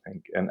Europe, I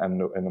think, and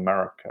in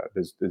America.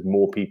 There's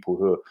more people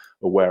who are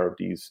aware of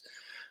these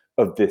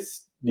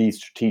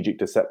strategic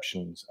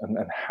deceptions, and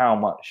how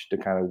much the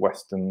kind of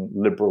Western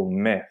liberal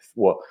myth,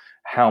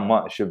 how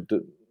much of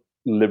the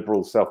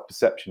liberal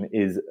self-perception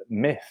is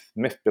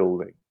myth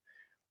building.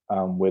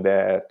 We're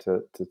there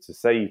to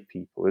save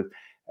people.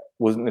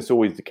 Wasn't this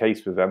always the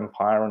case with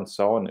empire and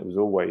so on? It was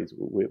always,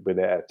 we're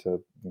there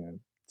to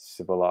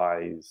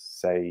civilize,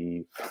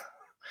 save,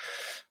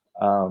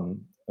 and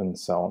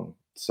so on.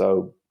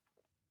 So,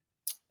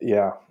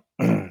 yeah.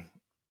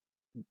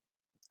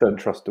 Don't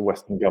trust the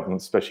Western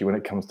government, especially when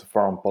it comes to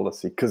foreign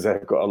policy, because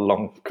they've got a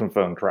long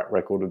confirmed track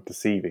record of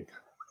deceiving.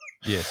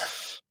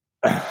 Yes.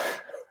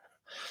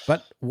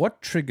 But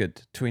what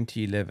triggered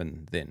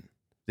 2011 then?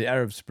 The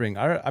Arab Spring.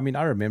 I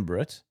remember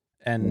it,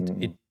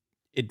 and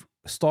it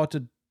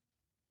started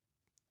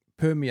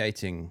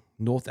permeating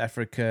North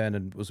Africa, and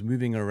it was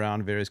moving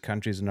around various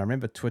countries. And I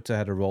remember Twitter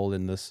had a role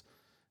in this,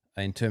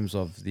 in terms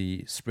of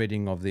the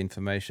spreading of the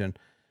information.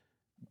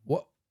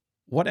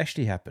 What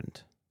actually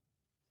happened?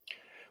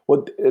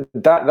 Well,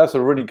 that's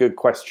a really good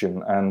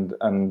question, and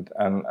I'm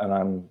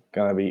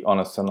going to be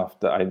honest enough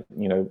that I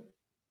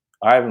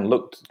haven't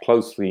looked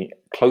closely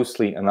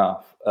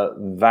enough at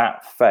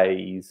that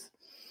phase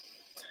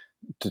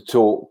to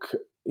talk,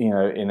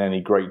 in any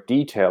great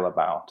detail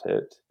about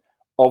it.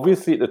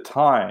 Obviously, at the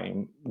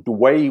time, the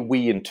way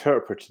we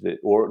interpreted it,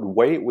 or the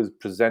way it was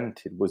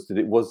presented, was that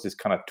it was this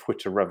kind of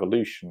Twitter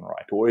revolution,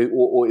 right?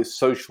 Or it's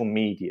social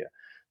media.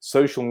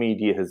 Social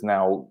media has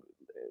now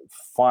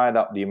fired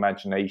up the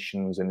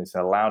imaginations, and it's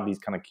allowed these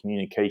kind of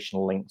communication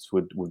links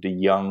with the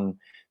young,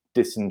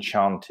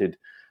 disenchanted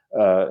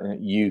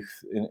youth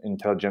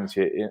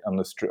intelligentsia on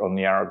the street, on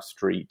the Arab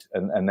street,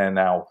 and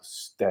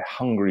they're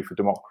hungry for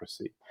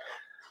democracy.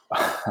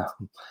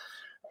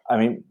 I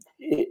mean,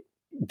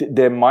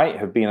 there might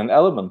have been an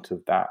element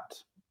of that.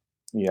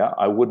 Yeah,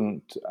 I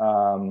wouldn't,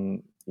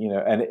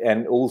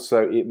 and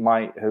also it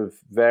might have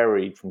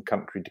varied from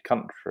country to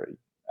country.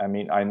 I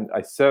mean,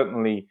 I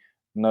certainly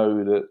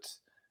know that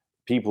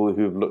people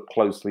who have looked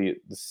closely at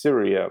the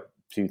Syria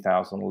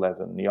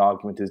 2011, the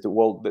argument is that,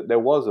 well, there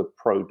was a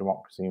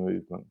pro-democracy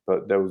movement,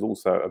 but there was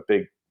also a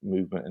big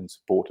movement in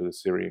support of the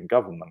Syrian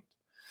government.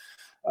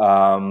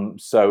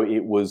 So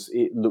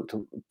it looked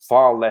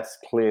far less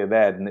clear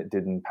there than it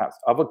did in perhaps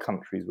other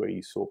countries where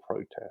you saw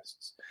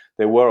protests.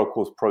 There were, of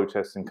course,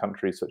 protests in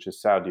countries such as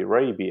Saudi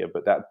Arabia,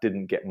 but that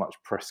didn't get much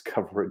press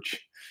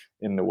coverage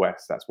in the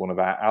West. That's one of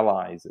our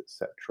allies,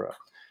 etc.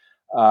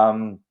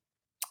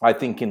 I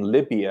think in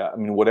Libya, I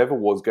mean, whatever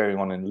was going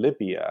on in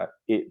Libya,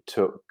 it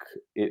took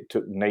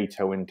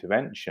NATO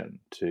intervention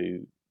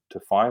to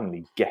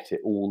finally get it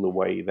all the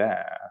way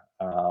there,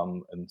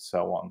 and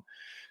so on.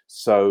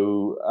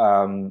 So,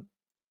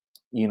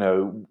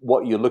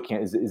 what you're looking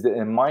at is that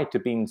there might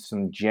have been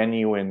some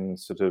genuine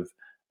sort of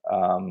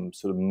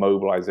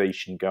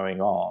mobilization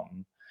going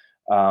on,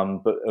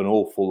 but an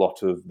awful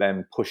lot of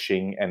them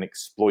pushing and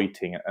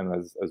exploiting it. And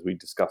as we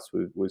discussed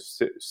with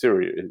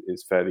Syria,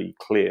 it's fairly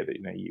clear that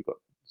you've got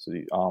sort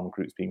of armed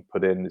groups being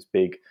put in, this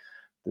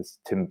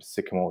Tim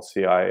Sycamore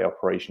CIA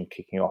operation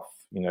kicking off,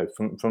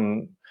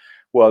 from.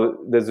 Well,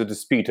 there's a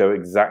dispute over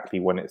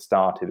exactly when it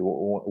started.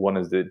 One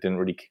is that it didn't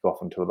really kick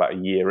off until about a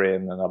year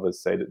in, and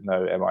others say that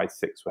no,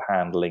 MI6 were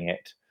handling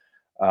it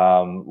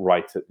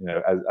right at,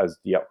 as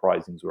the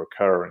uprisings were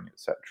occurring,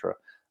 etc.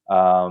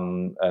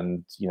 And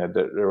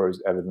there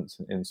was evidence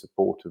in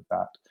support of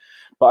that.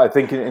 But I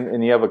think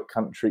in the other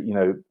country, you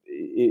had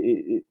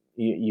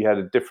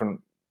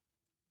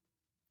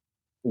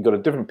you got a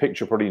different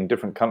picture probably in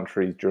different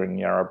countries during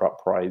the Arab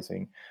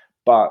uprising.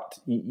 But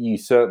you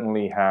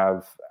certainly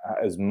have,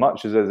 as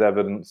much as there's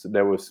evidence that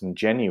there was some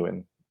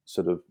genuine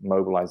sort of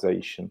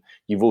mobilization,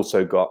 you've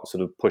also got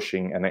sort of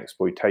pushing and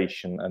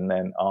exploitation, and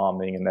then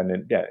arming, and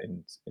then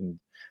in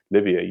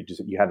Libya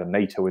you had a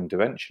NATO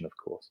intervention, of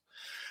course,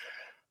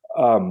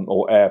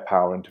 or air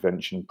power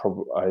intervention.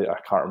 Probably I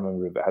can't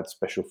remember if it had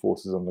special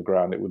forces on the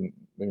ground. It wouldn't.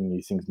 I mean,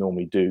 these things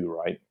normally do,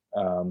 right?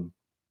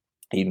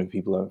 Even if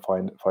people don't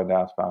find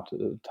out about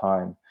it at the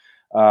time.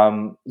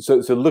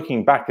 So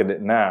looking back at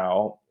it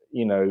now,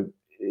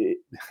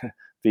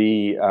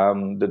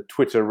 the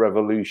Twitter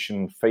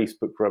revolution,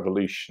 Facebook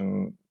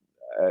revolution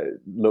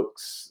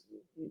looks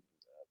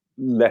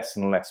less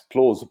and less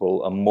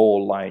plausible and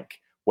more like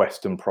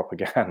Western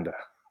propaganda,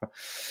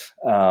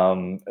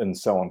 and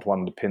so on, to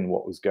underpin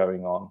what was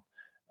going on.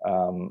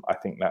 I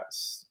think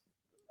that's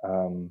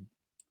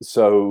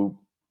so.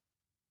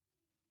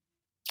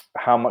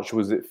 How much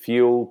was it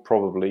fuel?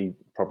 Probably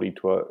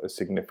to a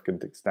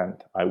significant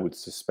extent, I would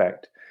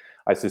suspect.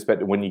 I suspect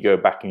that when you go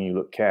back and you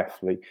look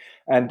carefully,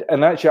 and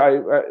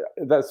actually,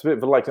 that's a bit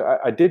of a, like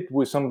I did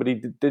with somebody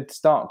that did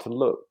started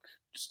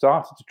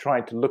to try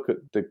to look at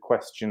the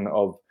question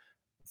of,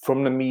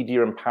 from the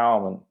media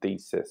empowerment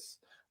thesis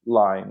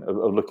line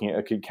of looking at,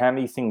 okay, can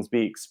these things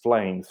be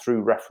explained through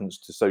reference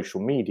to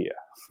social media?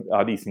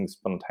 Are these things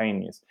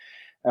spontaneous?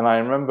 And I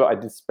remember I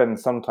did spend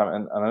some time,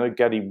 and I know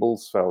Gadi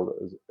Bulsfeld,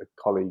 a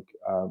colleague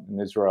in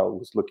Israel,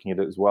 was looking at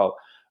it as well.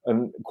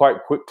 And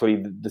quite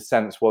quickly, the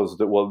sense was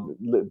that, well,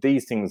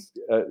 these things,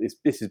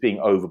 this is being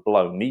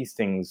overblown. These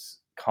things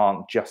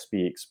can't just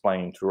be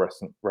explained through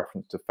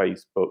reference to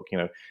Facebook.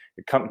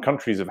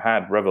 Countries have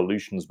had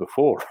revolutions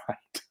before,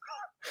 right?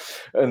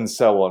 And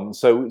so on.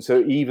 So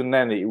even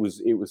then, it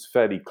was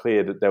fairly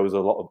clear that there was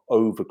a lot of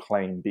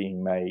overclaim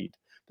being made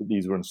that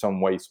these were in some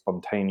way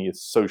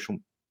spontaneous social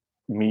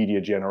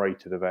media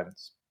generated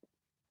events.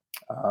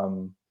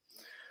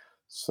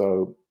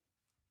 So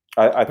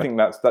I think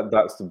that's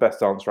the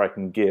best answer I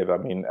can give. I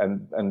mean,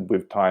 and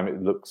with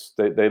time,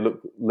 they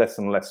look less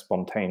and less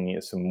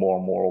spontaneous and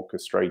more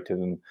orchestrated.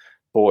 And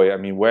boy, I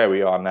mean, where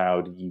we are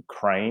now, the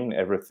Ukraine,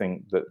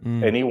 everything that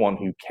anyone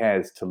who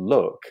cares to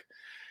look,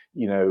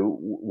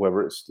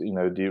 whether it's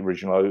the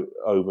original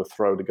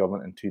overthrow of the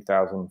government in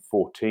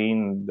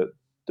 2014, that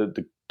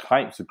the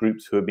types of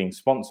groups who are being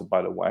sponsored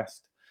by the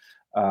West,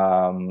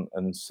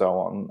 and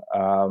so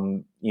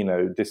on.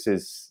 This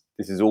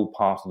is all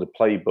part of the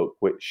playbook,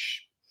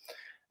 which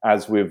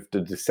as with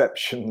the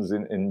deceptions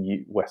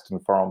in Western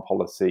foreign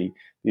policy,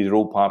 these are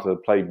all part of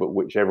the playbook,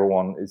 which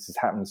everyone, this has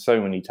happened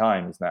so many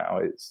times now.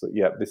 It's,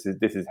 this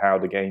is how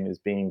the game is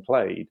being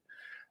played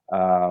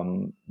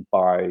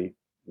by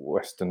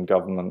Western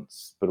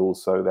governments, but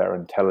also their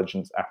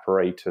intelligence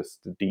apparatus,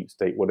 the deep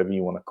state, whatever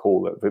you want to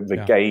call it,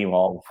 the game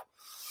of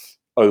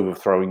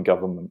overthrowing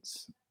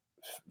governments,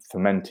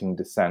 fomenting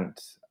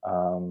dissent,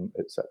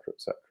 etc.,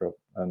 etc.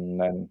 And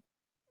then,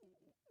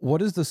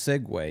 what is the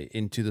segue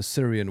into the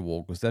Syrian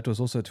war? Because that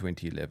was also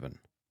 2011.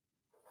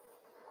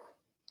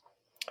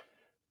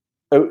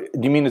 oh, do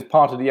you mean as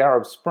part of the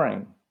Arab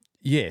Spring?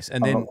 Yes,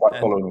 and I'm then not quite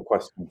following the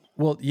question.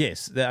 Well,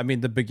 yes. I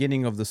mean, the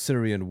beginning of the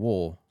Syrian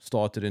war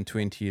started in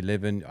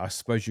 2011. I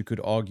suppose you could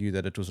argue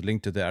that it was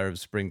linked to the Arab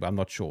Spring, but I'm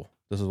not sure.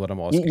 This is what I'm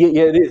asking.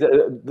 Yeah, it is.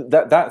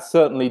 That's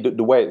certainly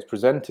the way it's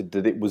presented,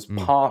 that it was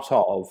part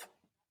of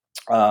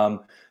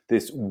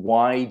this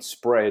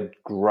widespread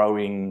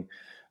growing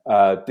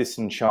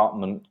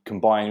disenchantment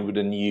combined with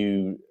a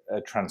new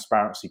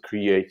transparency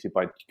created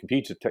by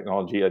computer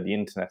technology, the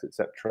internet,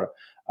 etc.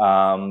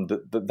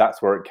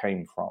 That's where it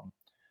came from.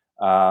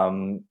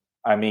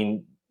 I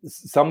mean,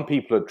 some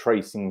people are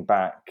tracing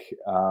back.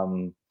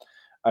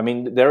 I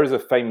mean, there is a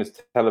famous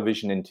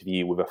television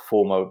interview with a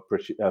former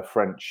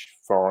French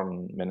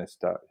foreign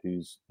minister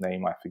whose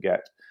name I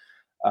forget.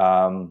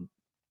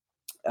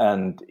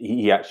 And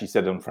he actually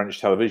said on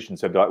French television,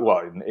 said like,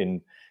 well,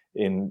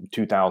 in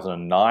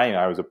 2009,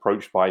 I was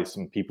approached by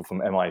some people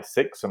from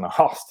MI6 and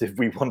asked if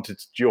we wanted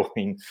to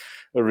join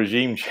a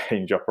regime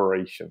change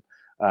operation,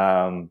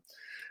 and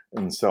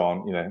so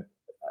on. You know,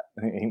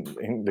 I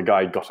think the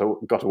guy got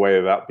away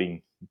without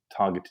being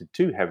targeted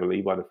too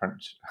heavily by the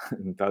French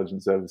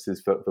intelligence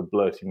services for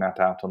blurting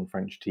that out on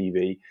French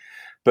TV.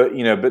 But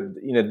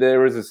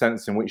there is a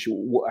sense in which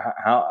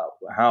how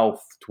to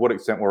what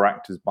extent were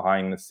actors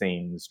behind the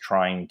scenes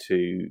trying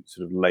to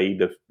sort of lay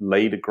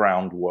the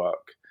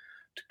groundwork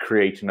to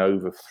create an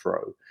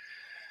overthrow.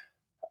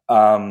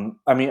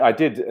 I mean,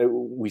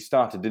 we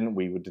started, didn't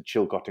we, with the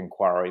Chilcot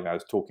inquiry, and I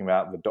was talking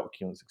about the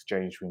documents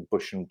exchanged between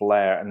Bush and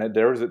Blair, and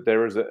there is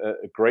a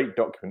great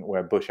document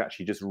where Bush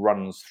actually just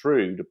runs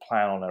through the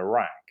plan on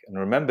Iraq. And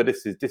remember,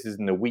 this is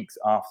in the weeks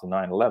after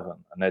 9/11,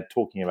 and they're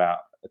talking about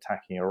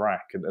attacking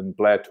Iraq, and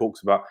Blair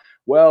talks about,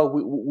 well,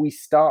 we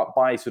start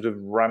by sort of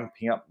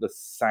ramping up the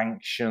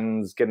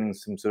sanctions, getting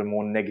some sort of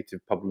more negative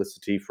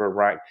publicity for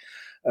Iraq.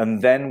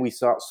 And then we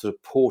start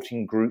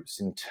supporting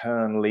groups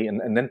internally.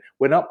 And then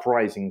when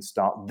uprisings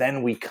start,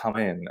 then we come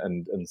in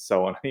and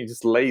so on. He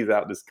just lays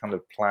out this kind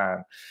of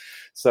plan.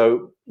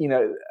 So,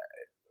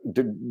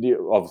 the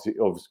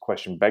obvious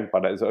question begged by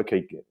that is,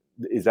 okay,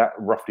 is that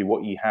roughly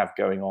what you have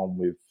going on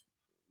with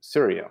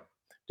Syria?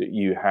 That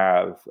you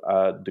have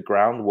the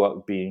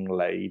groundwork being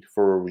laid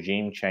for a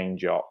regime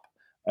change up.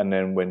 And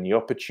then when the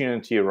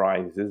opportunity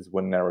arises,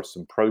 when there are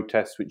some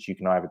protests, which you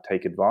can either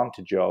take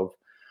advantage of,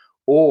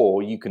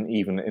 or you can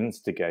even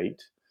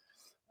instigate,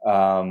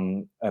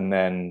 and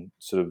then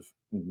sort of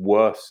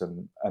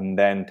worsen, and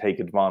then take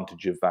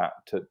advantage of that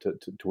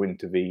to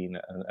intervene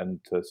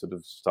and to sort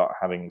of start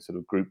having sort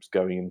of groups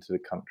going into the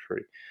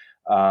country.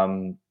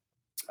 And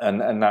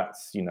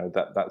that's,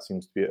 that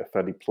seems to be a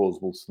fairly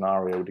plausible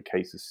scenario with the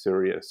case of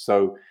Syria.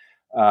 So,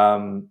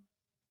 although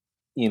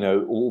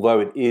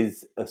it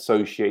is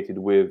associated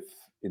with,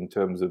 in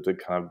terms of the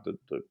kind of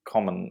the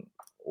common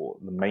or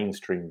the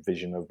mainstream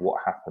vision of what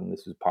happened,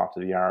 this was part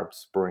of the Arab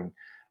Spring.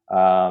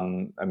 I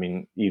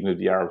mean, even if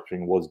the Arab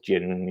Spring was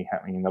genuinely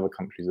happening in other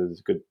countries,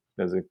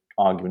 there's an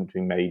argument to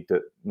be made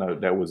that no,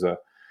 there was a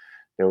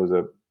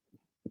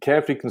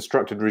carefully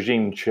constructed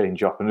regime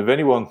change up. And if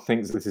anyone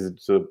thinks this is a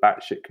sort of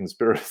batshit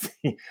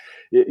conspiracy,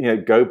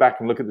 go back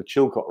and look at the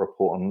Chilcot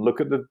report and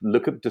look at the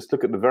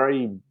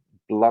very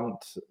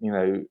blunt,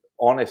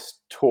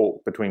 honest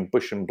talk between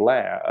Bush and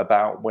Blair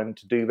about when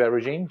to do their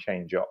regime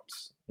change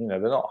ups. They're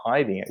not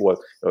hiding it.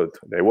 Well,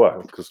 they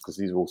were, because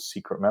these were all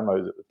secret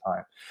memos at the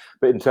time.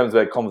 But in terms of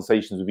their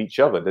conversations with each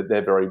other,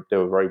 they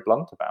were very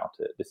blunt about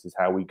it. This is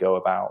how we go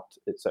about,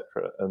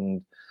 etc.,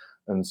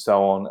 and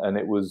so on. And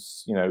it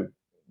was,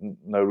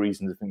 no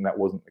reason to think that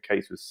wasn't the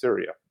case with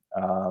Syria.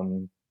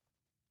 And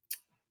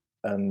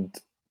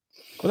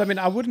well, I mean,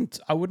 I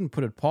wouldn't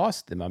put it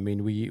past them. I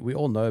mean, we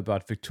all know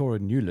about Victoria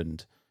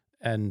Nuland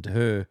and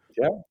her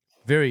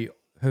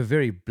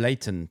very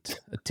blatant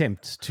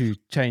attempt to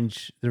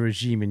change the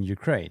regime in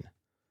Ukraine.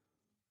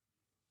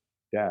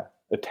 Yeah,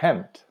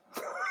 attempt.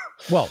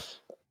 Well,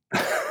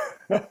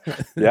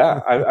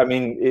 yeah, I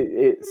mean,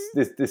 it's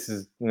this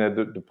is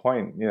the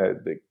point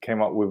that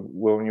came up with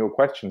one of your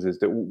questions, is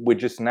that we're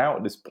just now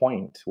at this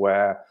point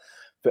where,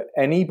 for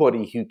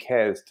anybody who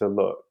cares to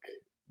look,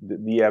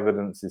 the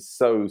evidence is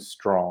so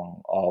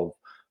strong of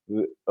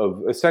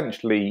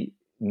essentially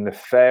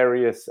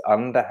nefarious,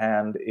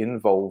 underhand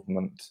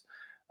involvement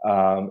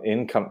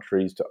in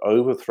countries to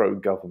overthrow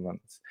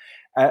governments.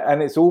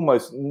 And it's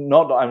almost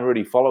not that I'm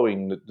really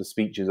following the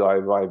speeches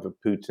of either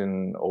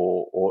Putin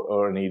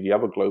or any of the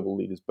other global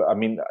leaders, but I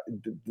mean,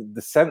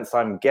 the sense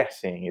I'm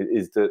getting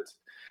is that,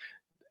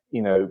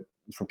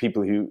 from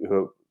people who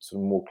are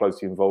sort of more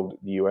closely involved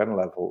at the UN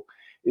level,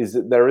 is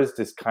that there is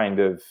this kind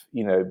of,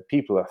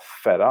 people are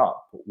fed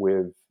up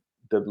with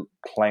the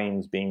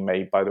claims being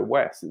made by the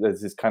West.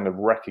 There's this kind of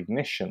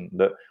recognition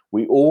that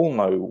we all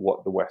know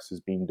what the West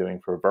has been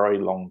doing for a very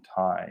long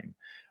time.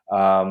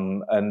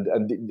 And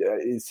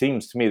it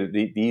seems to me that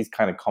these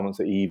kind of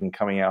comments are even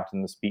coming out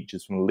in the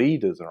speeches from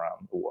leaders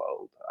around the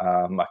world.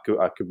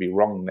 I could be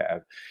wrong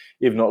there,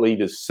 if not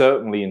leaders,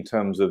 certainly in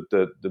terms of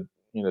the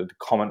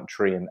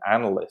commentary and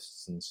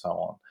analysts and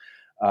so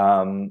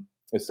on,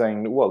 are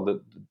saying, well,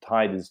 the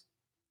tide is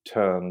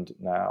turned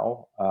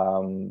now.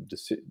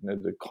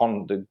 The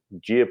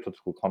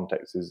geopolitical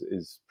context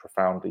is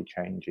profoundly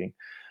changing,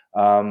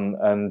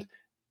 and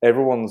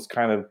everyone's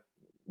kind of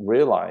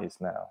realized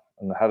now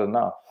and had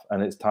enough,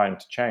 and it's time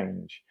to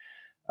change.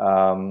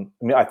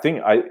 I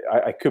think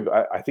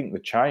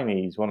the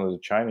Chinese, one of the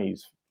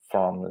Chinese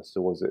foreign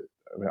minister, was it?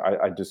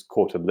 I just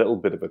caught a little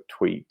bit of a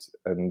tweet,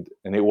 and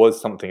it was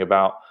something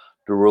about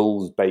the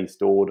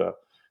rules-based order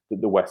that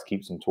the West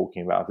keeps on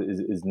talking about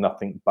is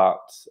nothing but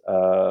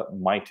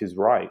might is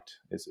right.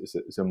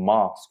 It's a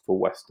mask for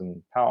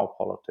Western power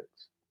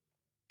politics,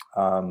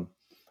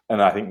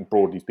 and I think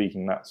broadly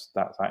speaking, that's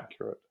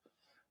accurate.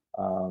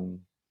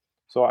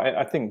 So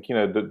I think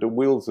the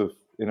wheels have,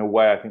 in a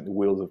way, I think the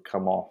wheels have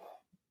come off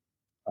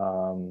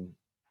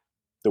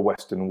the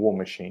Western war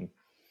machine,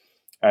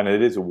 and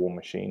it is a war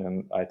machine,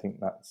 and I think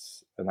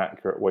that's an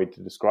accurate way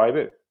to describe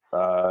it.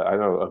 I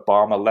know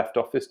Obama left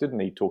office, didn't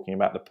he, talking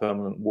about the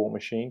permanent war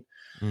machine.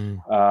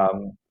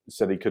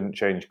 Said he couldn't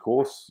change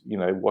course.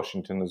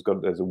 Washington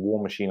there's a war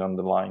machine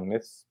underlying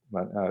this.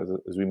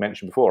 As we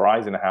mentioned before,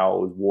 Eisenhower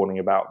was warning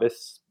about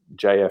this.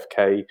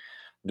 JFK,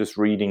 just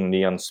reading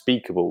The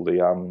Unspeakable,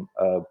 the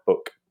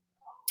book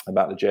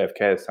about the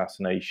JFK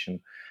assassination,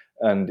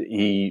 and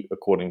he,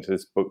 according to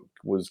this book,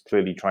 was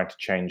clearly trying to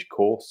change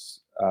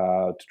course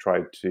to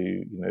try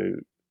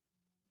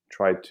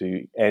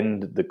to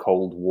end the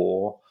Cold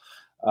War,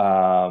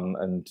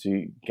 and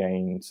to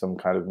gain some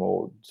kind of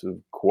more sort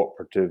of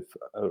cooperative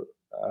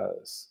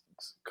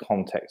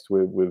context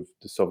with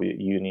the Soviet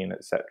Union,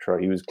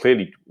 etc. He was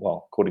clearly,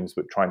 according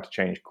to it, trying to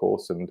change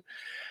course, and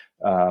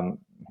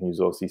he was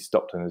obviously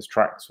stopped in his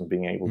tracks from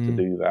being able to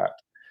do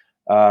that.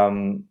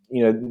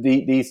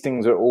 These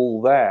things are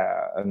all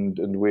there, and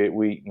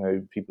we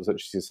people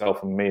such as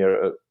yourself and me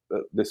are at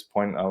this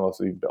point. I'm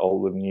also a bit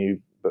older than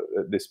you, but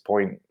at this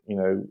point,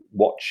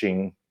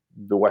 watching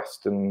the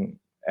Western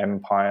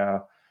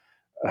Empire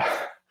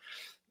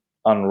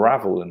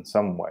unravel in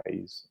some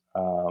ways,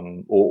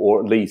 or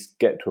at least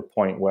get to a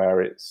point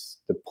where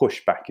the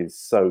pushback is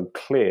so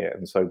clear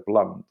and so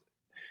blunt.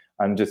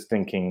 I'm just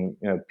thinking,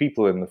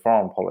 people in the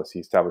foreign policy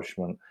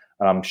establishment,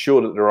 and I'm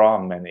sure that there are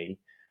many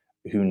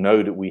who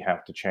know that we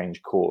have to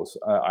change course.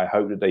 I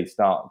hope that they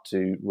start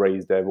to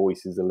raise their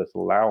voices a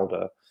little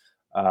louder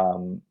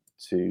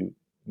to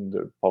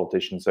the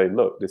politicians. Say,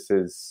 look, this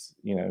is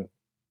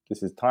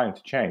time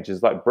to change.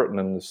 It's like Britain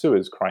and the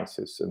Suez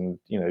Crisis, and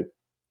the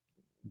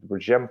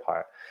British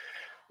Empire.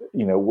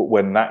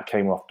 When that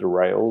came off the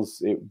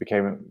rails, it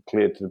became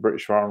clear to the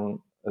British foreign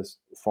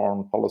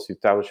policy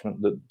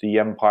establishment that the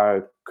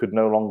empire could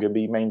no longer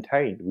be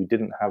maintained. We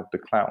didn't have the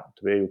clout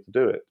to be able to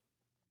do it.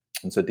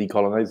 And so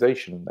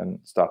decolonization then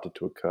started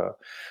to occur.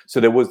 So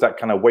there was that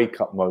kind of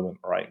wake-up moment,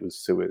 right, with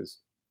Suez,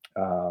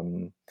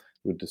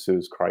 with the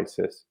Suez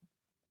Crisis.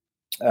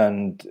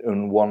 And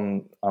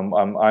one,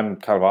 I'm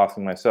kind of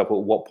asking myself, at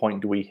what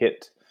point do we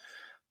hit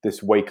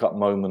this wake-up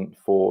moment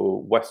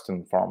for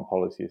Western foreign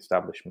policy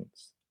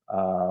establishments?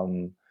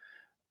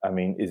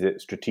 Is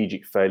it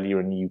strategic failure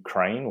in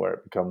Ukraine, where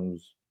it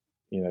becomes,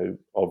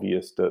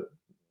 obvious that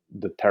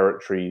the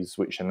territories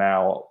which are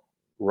now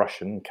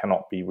Russian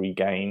cannot be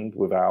regained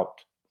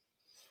without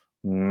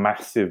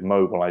massive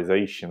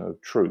mobilization of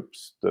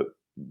troops?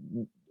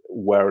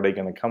 Where are they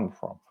going to come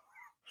from?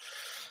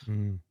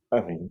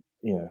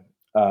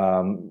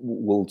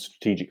 Will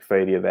strategic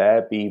failure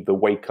there be the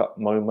wake-up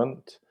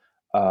moment?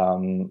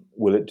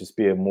 Will it just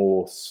be a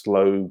more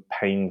slow,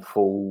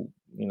 painful,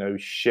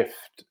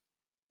 shift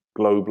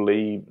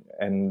globally,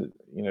 and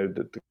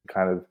the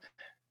kind of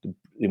the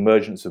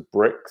emergence of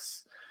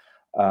BRICS,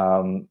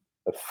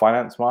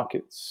 finance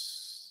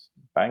markets,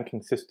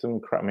 banking system?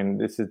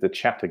 This is the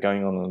chatter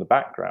going on in the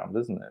background,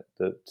 isn't it?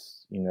 That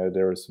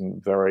there are some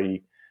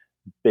very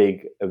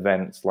big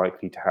events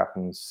likely to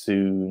happen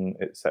soon,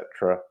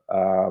 etc.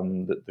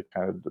 That the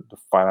kind of the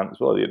finance,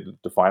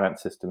 the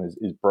finance system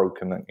is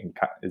broken and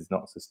is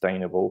not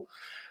sustainable.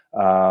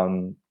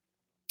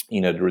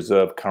 The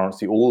reserve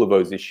currency, all of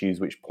those issues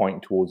which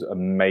point towards a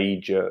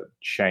major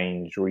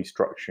change,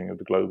 restructuring of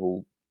the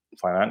global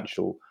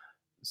financial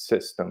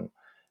system,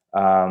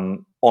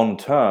 on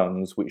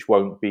terms which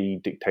won't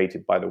be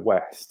dictated by the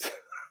West.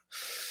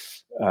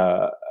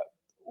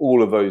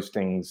 All of those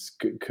things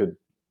could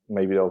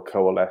maybe they'll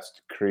coalesce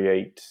to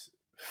create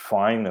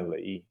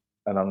finally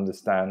a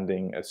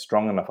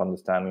strong enough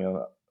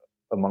understanding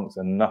amongst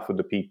enough of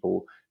the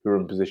people who are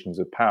in positions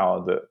of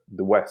power that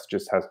the West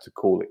just has to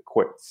call it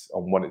quits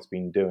on what it's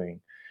been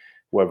doing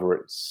whether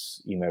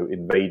it's,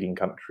 invading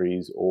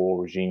countries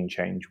or regime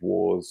change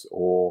wars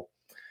or,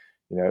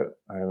 we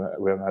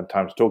haven't had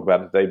time to talk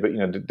about it today, but,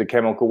 the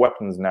chemical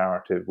weapons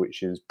narrative,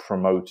 which is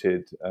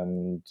promoted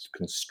and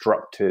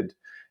constructed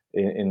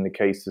in the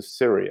case of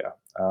Syria,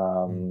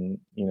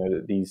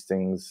 that these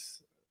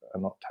things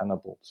are not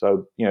tenable.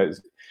 So,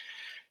 it's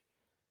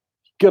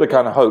got to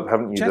kind of hope,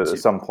 haven't you, that at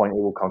some point it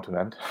will come to an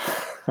end.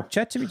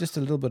 Chat to me just a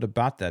little bit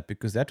about that,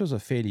 because that was a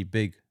fairly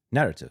big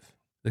narrative,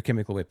 the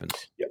chemical weapons.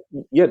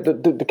 Yeah,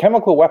 the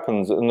chemical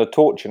weapons and the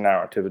torture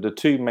narrative are the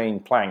two main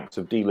planks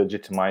of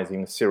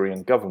delegitimizing the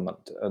Syrian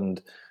government.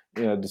 And,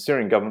 the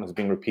Syrian government has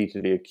been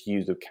repeatedly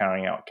accused of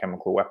carrying out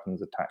chemical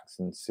weapons attacks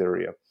in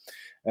Syria.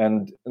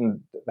 And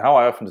how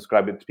I often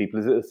describe it to people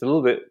is it's a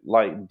little bit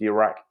like the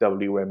Iraq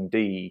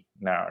WMD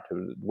narrative.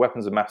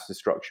 Weapons of mass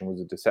destruction was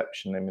a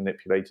deception. They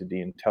manipulated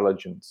the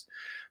intelligence.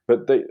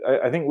 But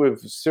I think with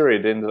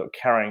Syria, they ended up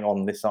carrying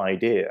on this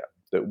idea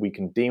that we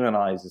can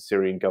demonize the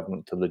Syrian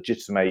government to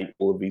legitimate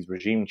all of these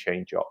regime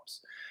change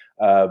ops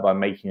by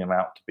making them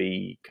out to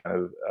be kind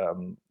of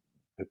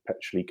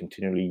perpetually,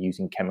 continually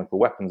using chemical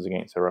weapons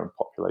against their own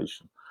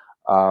population.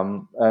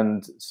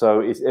 And so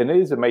it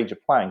is a major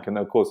plank. And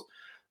of course,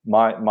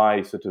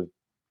 my sort of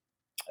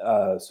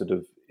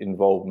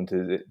involvement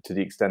is to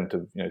the extent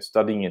of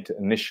studying it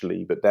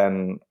initially, but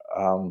then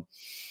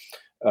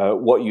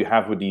what you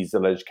have with these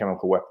alleged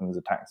chemical weapons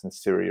attacks in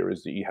Syria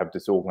is that you have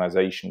this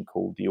organization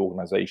called the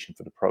Organization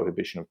for the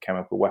Prohibition of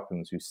Chemical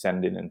Weapons, who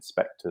send in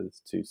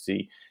inspectors to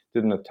see,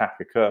 did an attack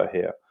occur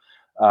here?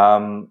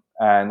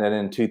 And then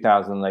in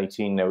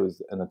 2018, there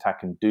was an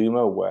attack in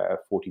Douma where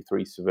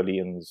 43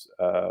 civilians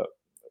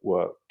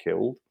were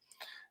killed.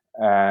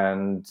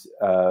 And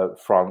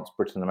France,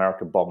 Britain, and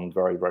America bombed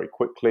very, very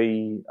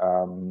quickly.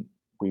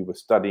 We were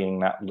studying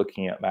that,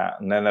 looking at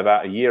that. And then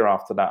about a year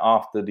after that,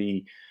 after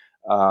the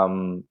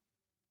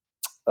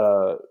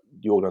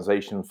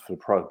Organization for the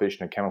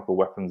Prohibition of Chemical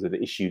Weapons had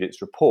issued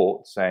its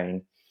report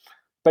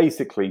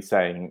basically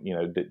saying,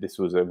 that this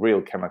was a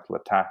real chemical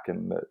attack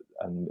and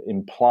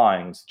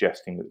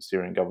suggesting that the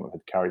Syrian government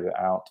had carried it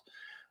out.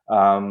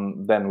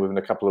 Then within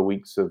a couple of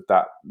weeks of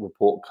that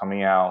report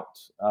coming out,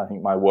 I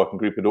think my working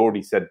group had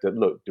already said that,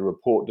 look, the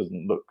report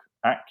doesn't look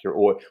accurate,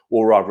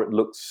 or rather it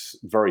looks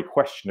very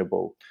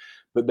questionable.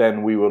 But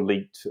then we were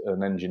leaked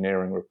an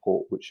engineering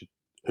report which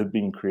had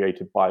been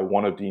created by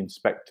one of the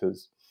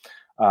inspectors.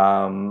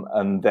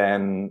 And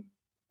then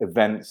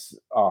events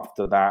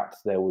after that,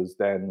 there was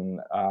then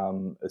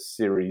a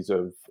series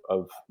of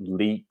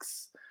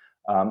leaks.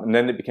 And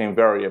then it became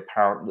very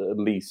apparent that at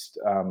least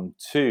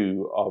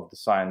two of the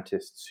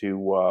scientists who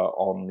were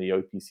on the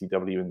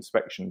OPCW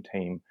inspection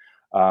team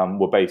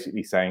were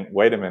basically saying,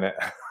 wait a minute,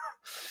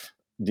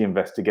 the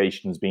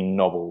investigation's been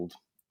nobbled,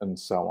 and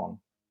so on.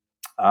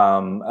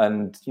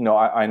 And,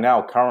 I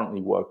now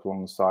currently work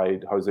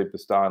alongside Jose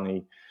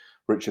Bastani,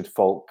 Richard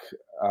Falk,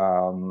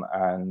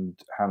 and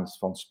Hans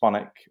von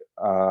Sponeck.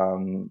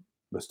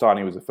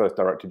 Bastani was the first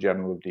Director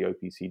General of the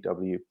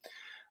OPCW.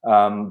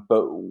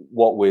 But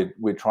what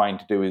we're trying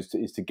to do is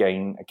to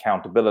gain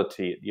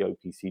accountability at the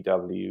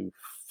OPCW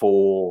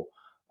for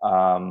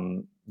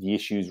the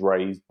issues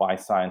raised by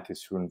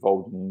scientists who are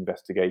involved in the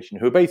investigation,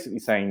 who are basically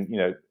saying,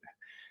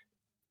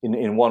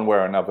 in one way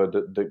or another,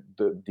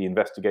 the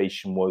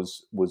investigation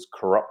was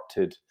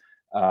corrupted.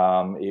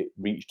 It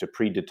reached a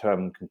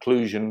predetermined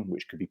conclusion,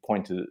 which could be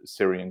pointed at the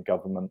Syrian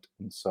government,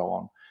 and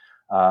so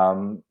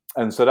on.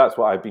 And so that's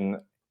what I've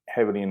been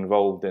heavily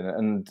involved in.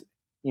 And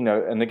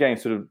again,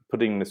 sort of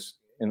putting this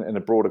in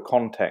a broader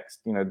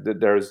context,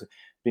 there's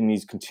been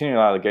these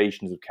continual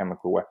allegations of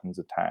chemical weapons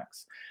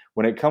attacks.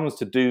 When it comes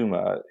to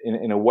Douma,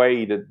 in a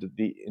way that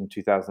in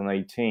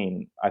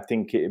 2018, I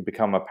think it had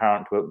become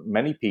apparent to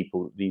many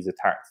people that these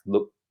attacks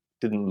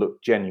didn't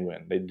look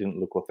genuine. They didn't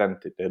look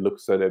authentic. They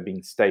looked so they're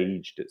being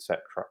staged, etc.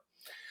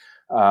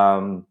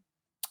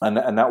 And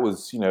that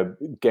was,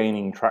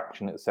 gaining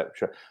traction,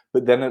 etc.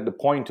 But then at the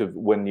point of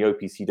when the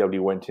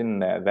OPCW went in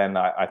there, then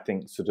I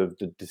think sort of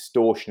the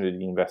distortion of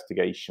the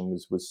investigation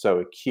was so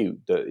acute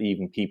that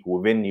even people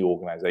within the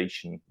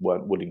organization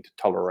weren't willing to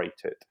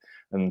tolerate it.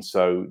 And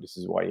so this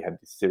is why you had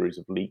this series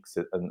of leaks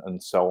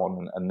and so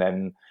on. And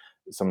then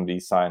some of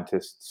these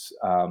scientists,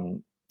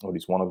 or at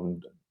least one of them,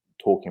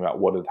 talking about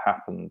what had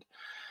happened.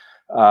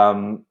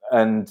 And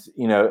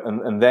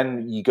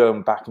then you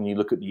go back and you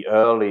look at the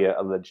earlier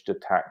alleged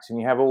attacks, and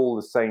you have all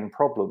the same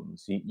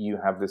problems. You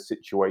have this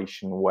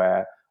situation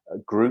where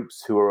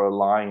groups who are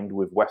aligned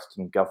with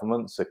Western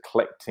governments are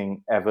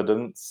collecting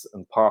evidence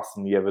and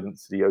passing the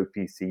evidence to the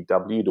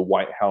OPCW, the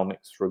White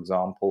Helmets, for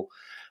example.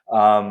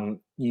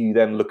 You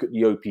then look at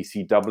the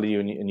OPCW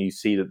and you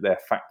see that their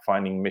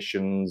fact-finding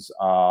missions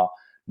are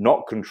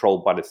not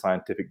controlled by the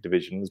scientific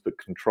divisions, but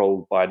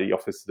controlled by the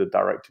Office of the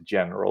Director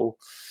General.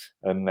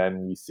 And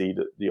then you see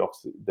that the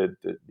Office of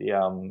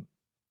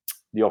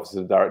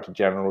the Director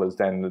General is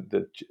then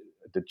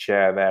the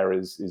chair there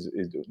is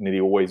nearly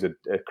always a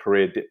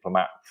career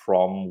diplomat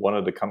from one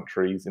of the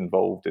countries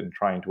involved in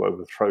trying to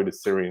overthrow the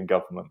Syrian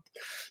government.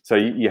 So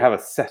you have a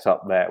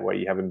setup there where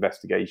you have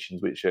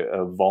investigations which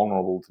are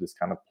vulnerable to this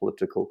kind of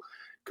political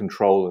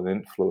control and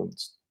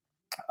influence.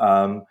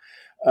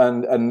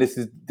 And this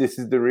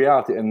is the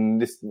reality.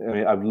 And this, I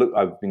mean,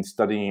 I've been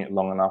studying it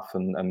long enough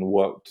and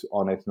worked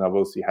on it, and I've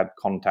also had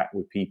contact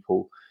with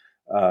people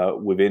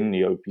within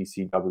the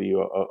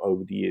OPCW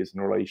over the years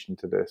in relation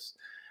to this.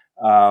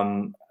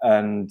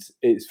 And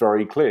it's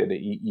very clear that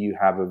you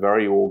have a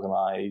very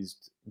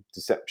organized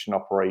deception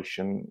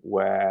operation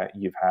where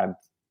you've had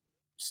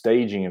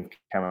staging of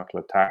chemical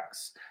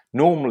attacks,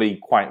 normally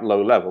quite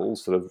low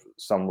levels, sort of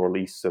some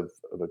release of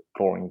a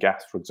chlorine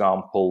gas, for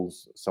example.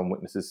 Some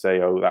witnesses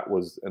say, oh, that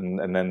was,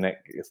 and then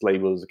it's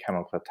labeled as a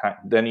chemical attack.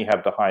 Then you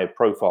have the higher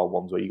profile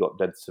ones where you got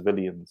dead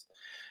civilians.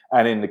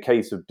 And in the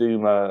case of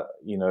Duma,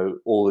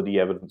 all of the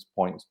evidence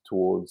points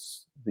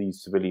towards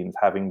these civilians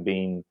having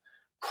been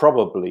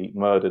probably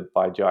murdered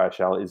by Jaish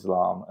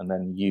al-Islam and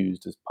then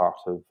used as part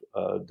of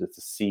the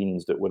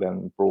scenes that were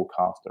then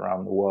broadcast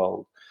around the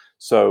world.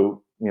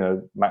 So,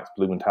 Max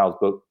Blumenthal's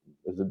book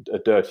is a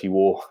dirty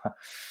war.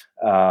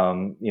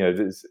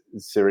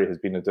 Syria has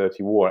been a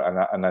dirty war,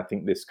 and I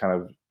think this kind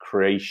of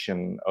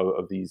creation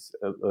of these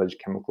alleged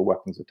chemical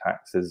weapons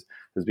attacks has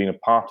been a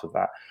part of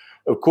that.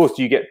 Of course,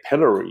 you get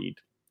pilloried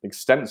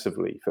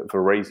extensively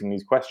for raising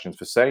these questions,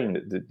 for saying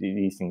that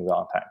these things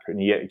aren't accurate,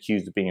 and you get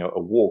accused of being a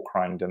war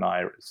crime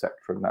denier, etc.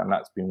 And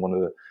that's been one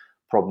of the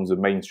problems of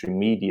mainstream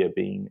media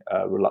being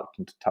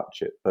reluctant to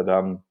touch it.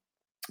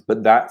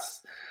 But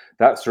that's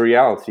the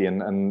reality,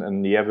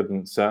 and the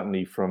evidence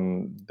certainly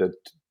from the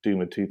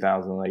Duma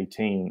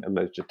 2018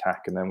 alleged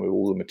attack, and then with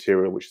all the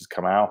material which has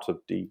come out of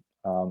the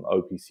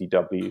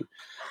OPCW,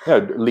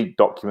 leaked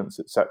documents,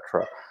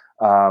 etc.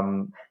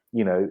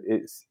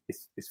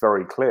 It's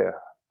very clear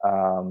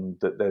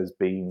that there's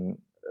been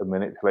a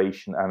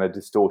manipulation and a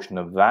distortion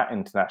of that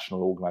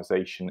international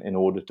organization in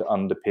order to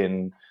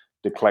underpin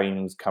the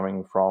claims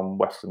coming from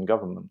Western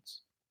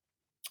governments.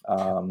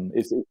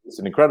 It's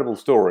an incredible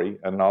story,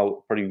 and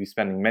I'll probably be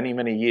spending many,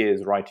 many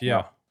years writing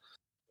up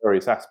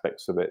various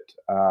aspects of it.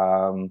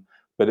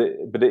 But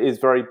it is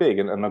very big,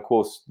 and of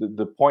course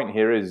the point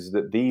here is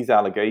that these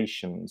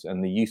allegations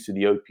and the use of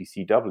the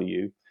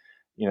OPCW,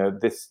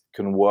 this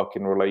can work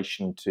in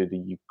relation to the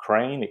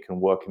Ukraine, it can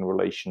work in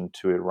relation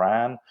to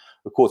Iran.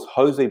 Of course,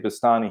 Jose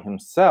Bastani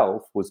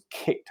himself was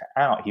kicked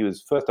out. He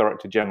was first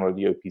Director General of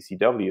the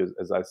OPCW,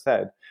 as I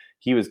said.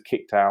 He was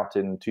kicked out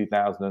in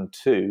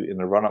 2002 in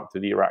the run-up to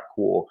the Iraq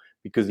War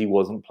because he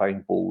wasn't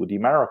playing ball with the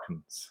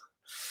Americans.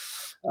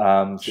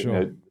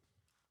 Sure.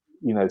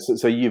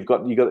 So you've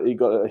got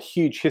a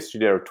huge history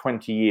there of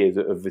 20 years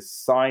of this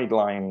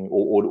sideline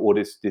or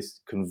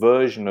this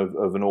conversion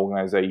of an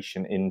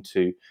organization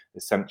into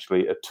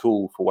essentially a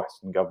tool for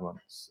Western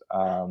governments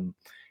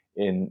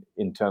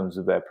in terms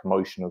of their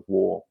promotion of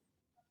war.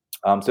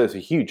 So it's a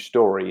huge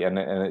story, and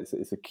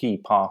it's a key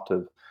part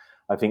of,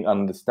 I think,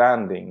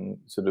 understanding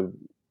sort of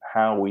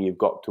how we have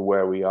got to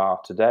where we are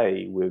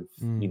today with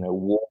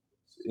war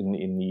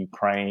in the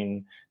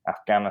Ukraine,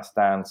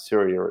 Afghanistan,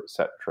 Syria,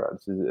 etc.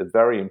 This is a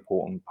very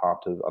important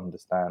part of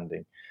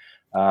understanding.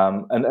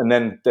 And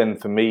then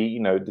for me,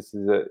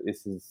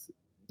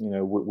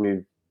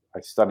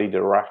 I studied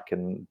Iraq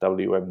and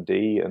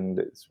WMD,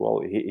 and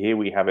here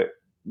we have it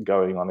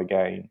going on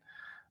again.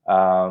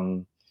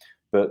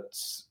 But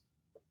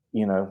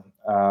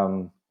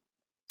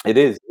it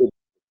is a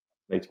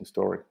fascinating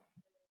story.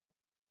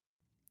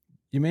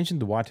 You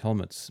mentioned the white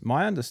helmets.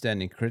 My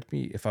understanding, correct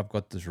me if I've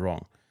got this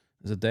wrong,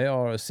 is that they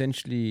are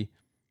essentially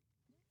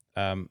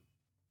a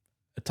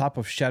type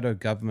of shadow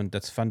government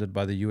that's funded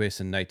by the US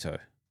and NATO.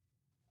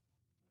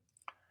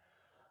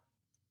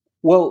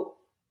 Well,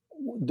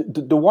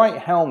 the white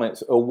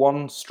helmets are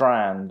one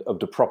strand of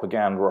the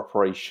propaganda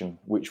operation,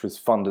 which was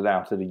funded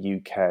out of the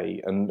UK,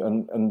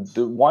 and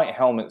the white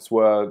helmets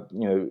were,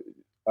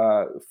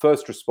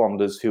 first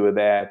responders who were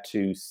there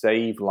to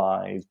save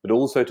lives, but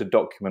also to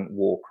document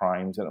war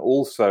crimes, and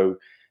also,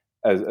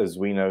 as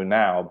we know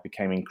now,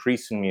 became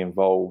increasingly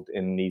involved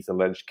in these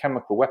alleged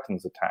chemical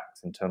weapons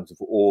attacks in terms of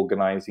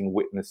organizing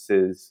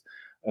witnesses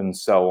and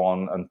so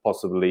on, and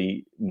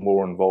possibly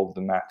more involved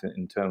than that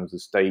in terms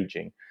of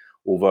staging.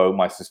 Although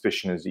my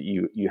suspicion is that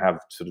you have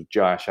sort of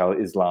Jaish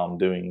al-Islam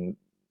doing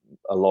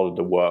a lot of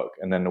the work,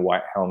 and then the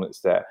white helmets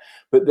there.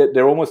 But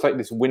they're almost like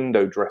this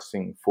window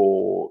dressing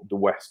for the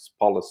West's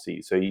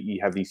policy. So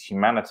you have these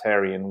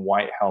humanitarian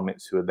white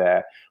helmets who are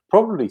there,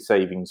 probably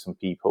saving some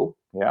people.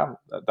 Yeah,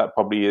 that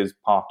probably is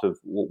part of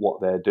what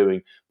they're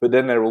doing. But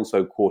then they're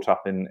also caught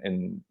up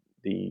in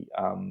the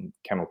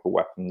chemical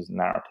weapons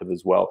narrative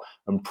as well,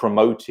 and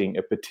promoting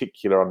a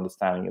particular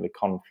understanding of the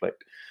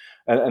conflict.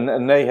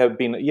 And they have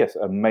been, yes,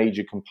 a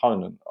major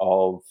component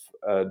of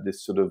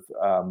this sort of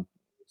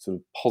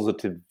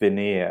positive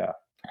veneer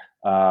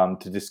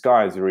to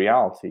disguise the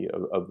reality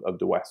of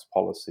the West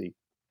policy.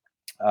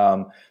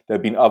 There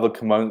have been other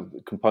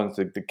components.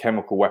 The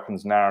chemical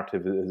weapons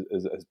narrative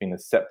has been a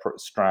separate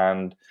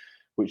strand,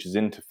 which is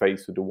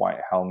interfaced with the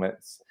White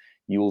Helmets.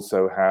 You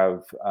also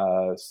have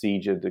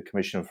CIJA, the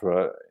Commission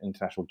for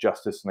International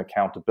Justice and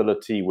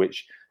Accountability,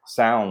 which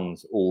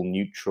sounds all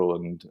neutral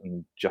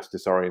and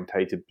justice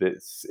orientated, but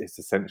it's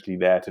essentially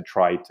there to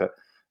try to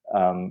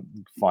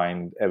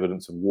find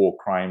evidence of war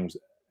crimes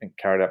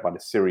carried out by the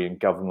Syrian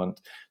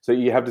government. So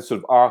you have this sort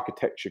of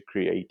architecture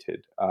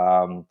created.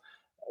 On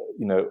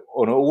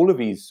all of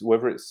these,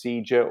 whether it's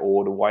CIJA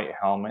or the White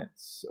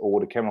Helmets or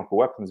the chemical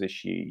weapons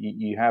issue,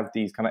 you have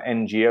these kind of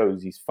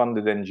NGOs, these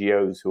funded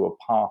NGOs who are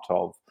part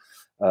of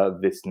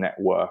this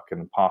network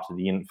and part of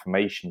the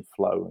information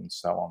flow and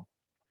so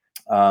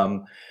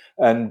on.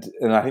 And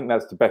I think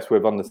that's the best way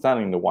of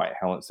understanding the White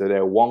Helmets. So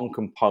they're one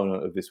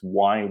component of this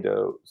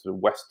wider sort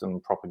of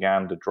Western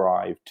propaganda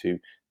drive to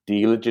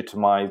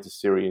delegitimize the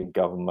Syrian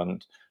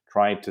government,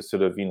 try to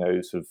sort of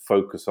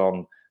focus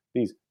on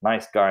these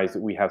nice guys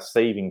that we have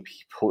saving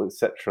people,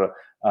 etc.,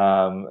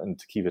 and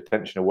to keep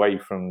attention away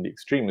from the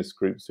extremist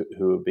groups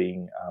who are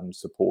being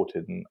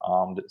supported and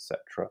armed,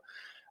 etc.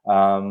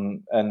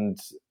 And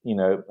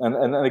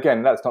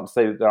again, that's not to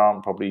say that there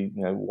aren't probably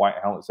White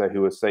Helmets there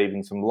who are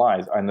saving some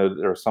lives. I know that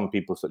there are some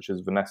people such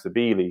as Vanessa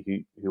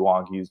Beeley who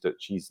argues that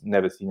she's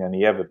never seen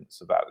any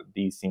evidence about it.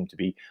 These seem to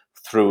be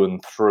through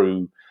and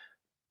through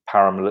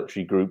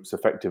paramilitary groups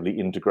effectively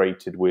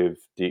integrated with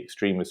the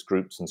extremist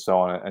groups and so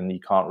on, and you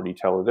can't really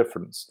tell the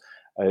difference,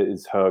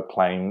 is her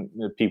claim.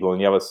 People on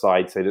the other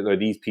side say that no,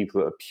 these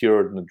people are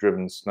cured in the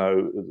driven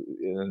snow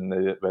and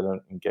they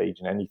don't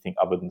engage in anything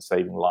other than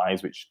saving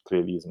lives, which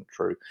clearly isn't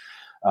true.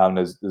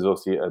 There's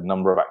also a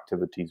number of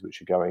activities which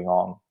are going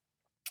on.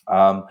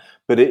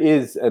 But it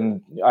is,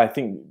 and I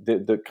think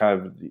the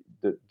kind of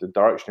the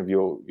direction of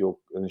your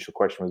initial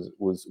question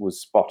was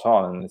spot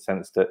on, in the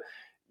sense that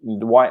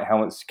the White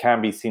Helmets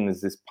can be seen as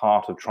this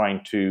part of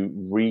trying to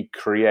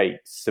recreate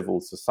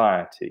civil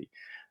society.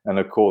 And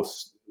of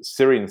course,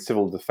 Syrian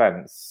civil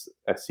defense,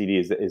 SCD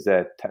is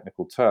their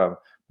technical term.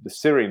 The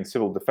Syrian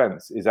civil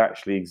defense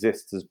actually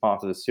exists as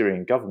part of the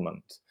Syrian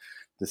government.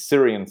 The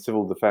Syrian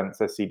civil defense,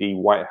 SCD,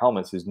 White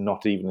Helmets, is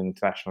not even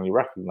internationally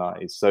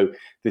recognized. So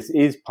this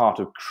is part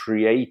of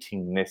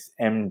creating this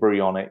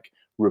embryonic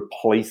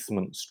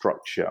replacement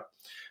structure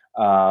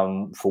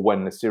for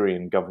when the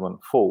Syrian government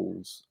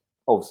falls.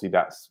 Obviously,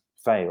 that's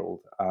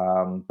failed,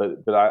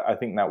 but I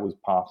think that was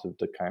part of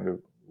the kind of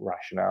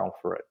rationale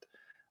for it.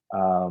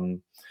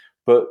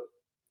 But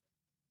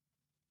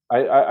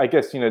I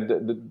guess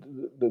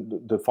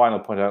the final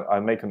point I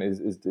make on it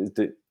is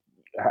that,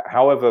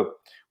 however,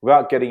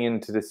 without getting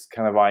into this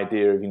kind of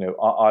idea of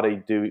are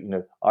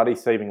they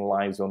saving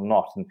lives or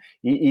not,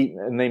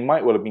 and they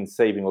might well have been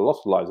saving a lot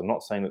of lives. I'm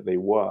not saying that they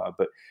were,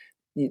 but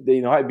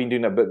they might have been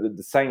doing that. But at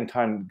the same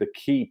time, the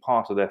key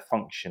part of their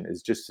function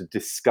is just to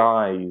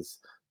disguise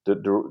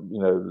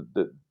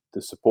the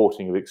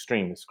supporting of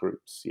extremist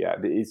groups. Yeah,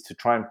 it is to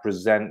try and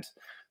present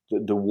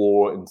the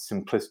war in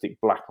simplistic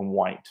black and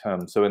white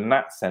terms. So in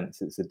that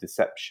sense, it's a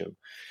deception,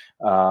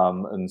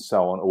 and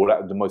so on.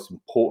 Or the most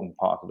important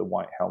part of the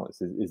White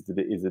Helmets is that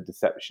it is a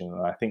deception,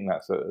 and I think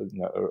that's a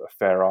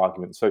fair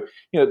argument. So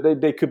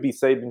they could be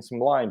saving some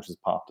lives as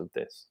part of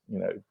this,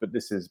 but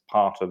this is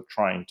part of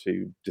trying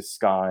to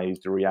disguise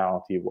the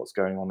reality of what's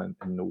going on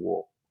in the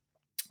war,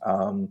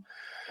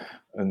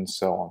 and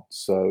so on.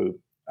 So.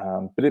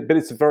 But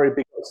it's a very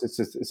big.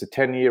 It's a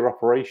 10-year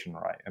operation,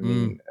 right? I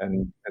mean,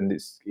 and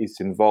it's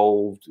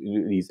involved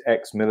these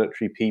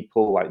ex-military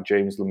people like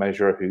James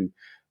Lemessurier, who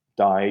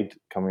died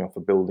coming off a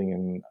building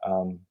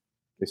in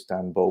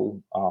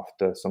Istanbul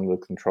after some of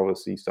the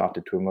controversy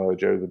started to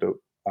emerge over the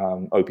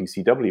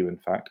OPCW. In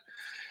fact,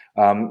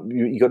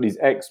 you got these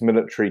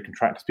ex-military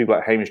contractors, people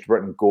like Hamish de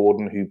Bretton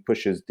Gordon, who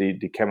pushes the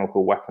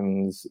chemical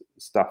weapons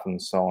stuff and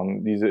so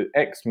on. These are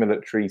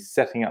ex-military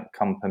setting up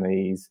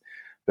companies.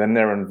 Then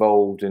they're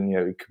involved in,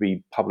 it could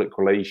be public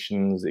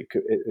relations, it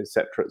could, et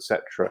cetera, et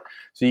cetera.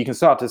 So you can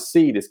start to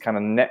see this kind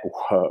of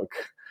network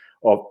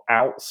of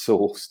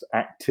outsourced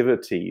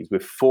activities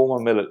with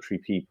former military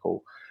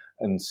people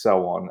and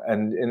so on.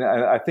 And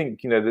I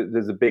think,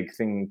 there's a big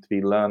thing to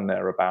be learned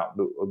there about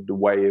the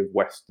way of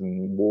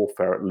Western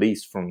warfare, at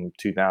least from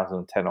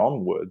 2010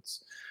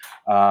 onwards,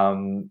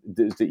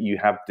 that you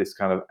have this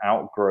kind of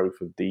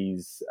outgrowth of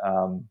these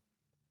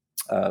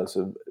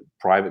sort of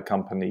private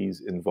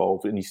companies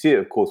involved, and you see it,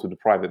 of course, with the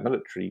private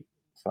military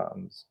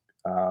firms,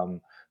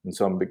 and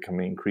so on,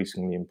 becoming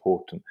increasingly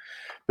important.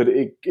 But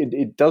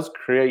it does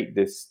create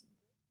this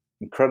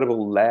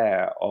incredible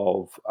layer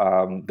of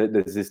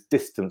there's this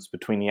distance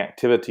between the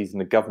activities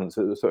and the government,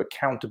 so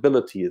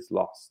accountability is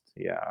lost.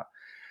 Yeah.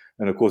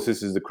 And of course,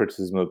 this is the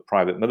criticism of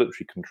private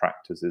military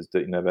contractors, is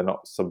that they're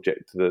not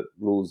subject to the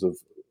rules of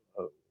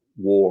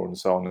war and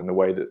so on in the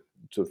way that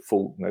sort of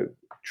full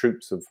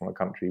troops from a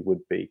country would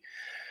be.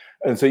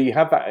 And so you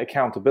have that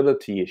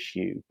accountability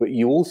issue, but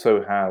you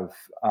also have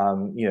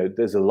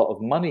there's a lot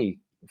of money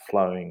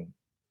flowing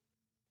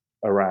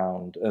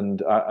around,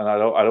 and I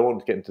don't want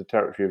to get into the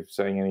territory of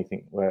saying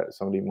anything where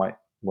somebody might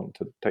want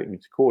to take me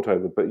to court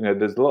over. But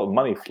there's a lot of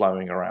money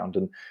flowing around,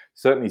 and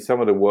certainly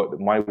some of the work that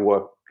my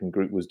working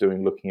group was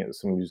doing, looking at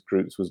some of these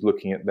groups, was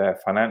looking at their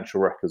financial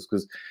records,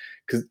 because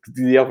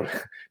the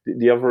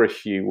other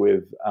issue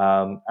with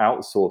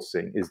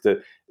outsourcing is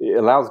that it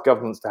allows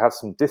governments to have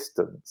some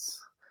distance.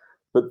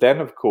 But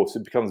then, of course,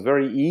 it becomes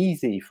very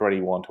easy for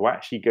anyone to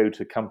actually go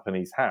to a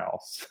company's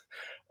house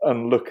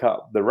and look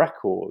up the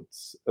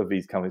records of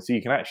these companies. So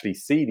you can actually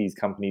see these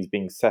companies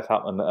being set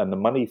up and the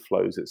money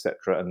flows,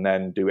 etc., and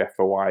then do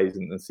FOIs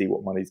and see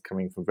what money's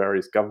coming from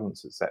various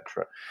governments,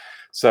 etc.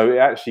 So it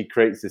actually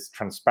creates this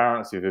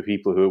transparency for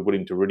people who are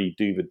willing to really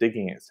do the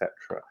digging, etc.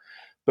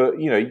 But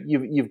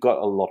you've got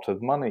a lot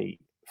of money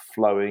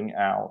flowing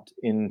out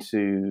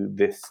into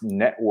this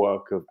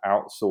network of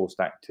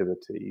outsourced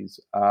activities,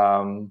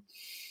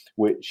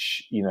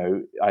 which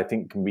I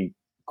think can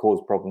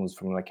cause problems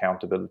from an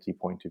accountability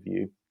point of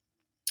view,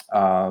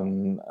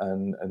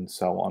 and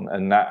so on.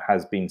 And that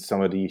has been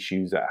some of the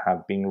issues that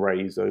have been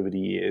raised over the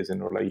years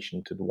in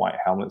relation to the white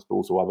helmets, but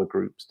also other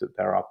groups, that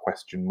there are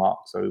question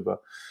marks over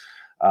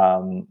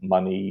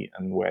money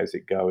and where's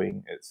it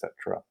going,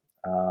 etc.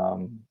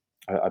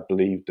 I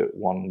believe that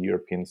one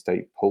European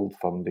state pulled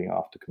funding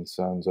after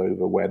concerns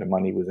over where the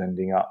money was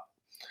ending up,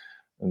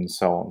 and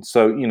so on.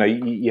 So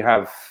you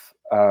have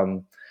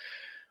how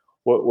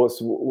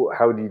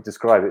do you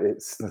describe it?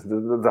 It's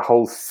the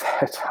whole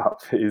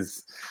setup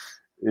is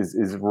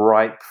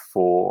ripe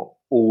for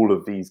all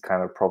of these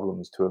kind of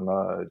problems to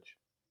emerge.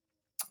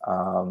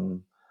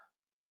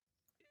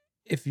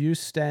 If you're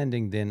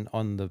standing then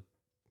on the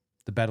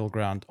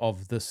battleground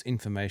of this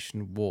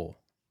information war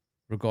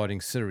regarding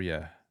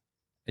Syria,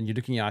 and you're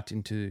looking out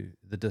into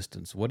the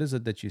distance, what is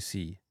it that you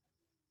see?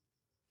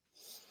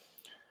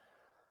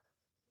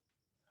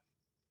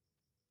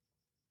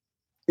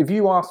 If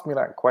you asked me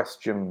that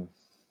question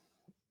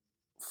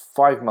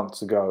 5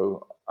 months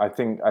ago, I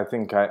think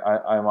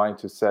I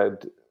might have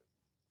said,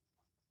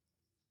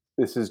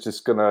 this is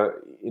just gonna,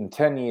 in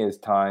 10 years'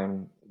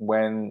 time,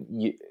 when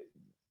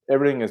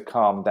everything has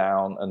calmed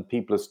down and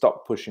people have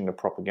stopped pushing the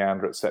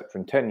propaganda, etc.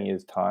 In 10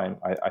 years' time,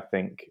 I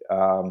think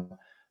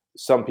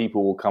some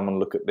people will come and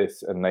look at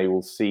this and they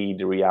will see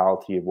the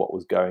reality of what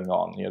was going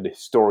on. The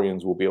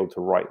historians will be able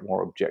to write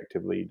more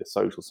objectively. The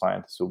social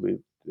scientists will be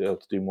able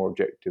to do more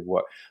objective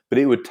work. But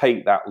it would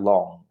take that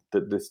long.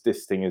 That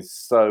this thing is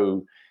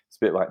so. It's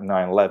a bit like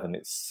 9/11.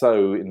 It's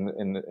so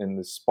in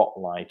the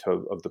spotlight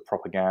of the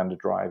propaganda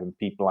drive, and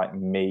people like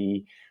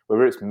me,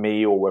 whether it's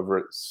me or whether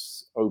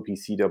it's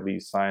OPCW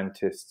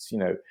scientists,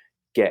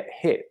 get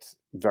hit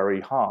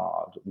very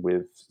hard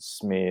with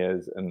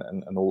smears and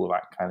all of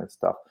that kind of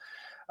stuff.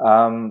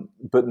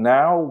 But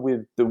now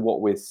with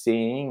what we're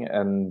seeing,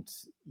 and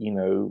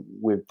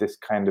with this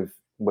kind of,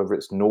 whether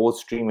it's Nord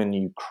Stream in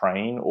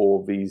Ukraine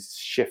or these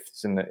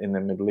shifts in the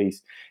Middle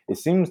East, it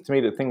seems to me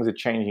that things are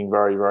changing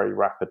very, very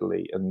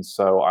rapidly. And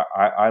so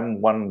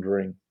I'm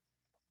wondering,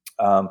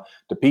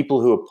 the people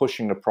who are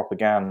pushing the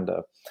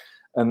propaganda,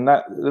 and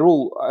that they're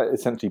all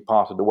essentially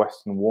part of the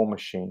Western war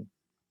machine,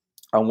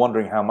 I'm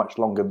wondering how much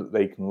longer that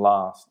they can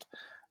last,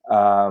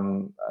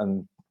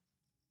 and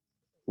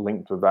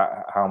linked with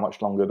that, how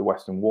much longer the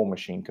Western war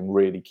machine can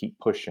really keep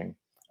pushing.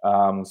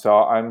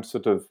 So I'm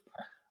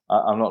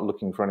not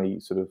looking for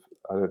any I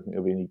don't think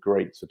there'll be any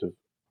great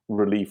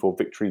relief or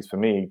victories for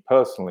me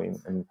personally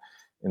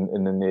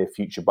in the near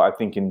future. But I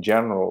think in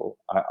general,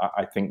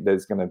 I think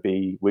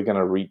we're going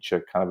to reach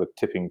a kind of a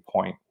tipping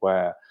point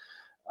where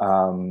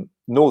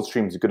Nord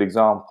Stream is a good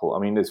example. I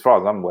mean, as far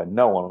as I'm aware,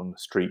 no one on the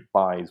street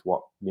buys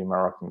what the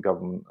American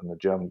government and the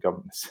German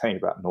government is saying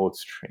about Nord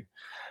Stream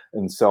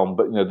and so on.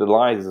 But the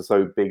lies are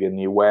so big and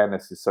the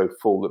awareness is so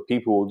full that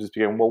people will just be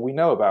going, well, we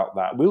know about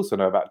that. We also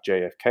know about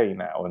JFK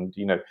now, and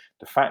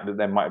the fact that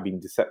there might have been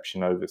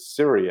deception over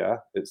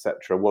Syria,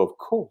 etc. Well, of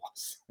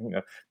course,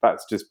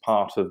 that's just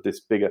part of this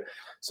bigger.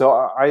 So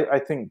I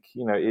think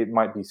it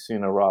might be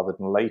sooner rather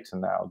than later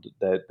now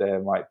that there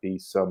might be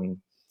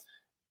some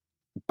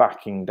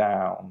backing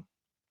down.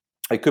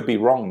 I could be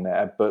wrong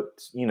there,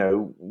 but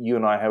you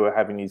and I were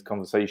having these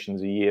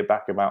conversations a year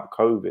back about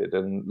COVID,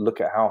 and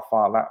look at how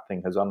far that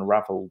thing has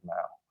unraveled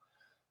now.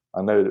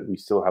 I know that we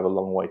still have a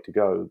long way to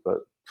go,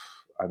 but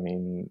I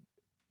mean,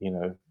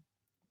 there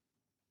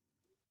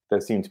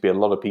seem to be a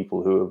lot of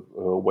people who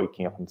are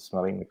waking up and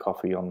smelling the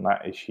coffee on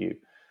that issue.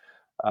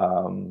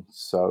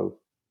 So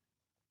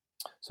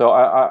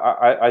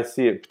I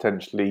see it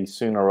potentially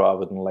sooner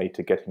rather than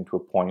later getting to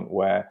a point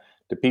where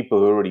the people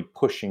who are already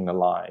pushing the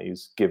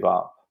lies give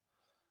up.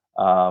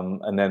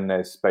 And then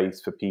there's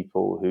space for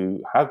people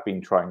who have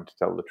been trying to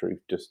tell the truth,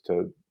 just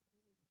to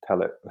tell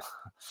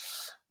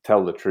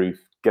the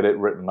truth, get it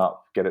written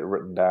up, get it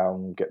written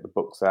down, get the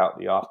books out,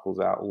 the articles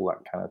out, all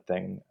that kind of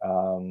thing.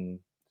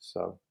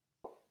 So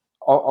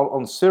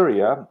on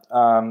Syria,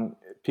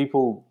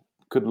 people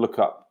could look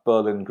up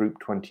Berlin Group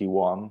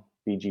 21,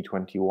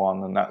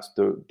 BG21, and that's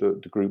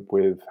the group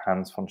with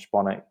Hans von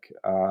Sponeck,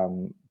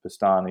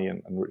 Bastani,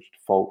 and Richard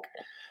Falk.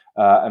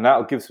 And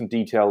that'll give some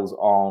details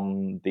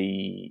on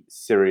the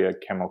Syria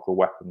chemical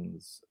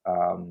weapons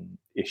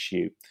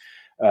issue.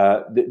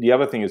 The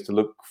other thing is to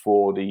look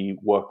for the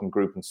working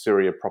group in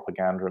Syria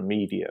propaganda and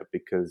media,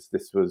 because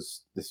this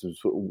was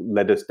what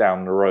led us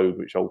down the road,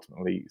 which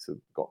ultimately sort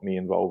of got me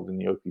involved in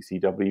the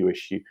OPCW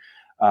issue.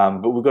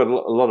 But we've got a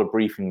lot of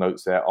briefing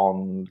notes there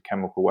on the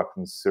chemical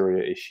weapons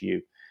Syria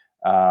issue,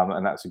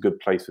 and that's a good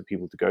place for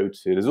people to go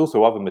to. There's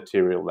also other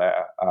material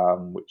there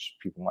which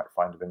people might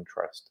find of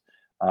interest.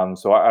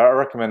 So I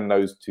recommend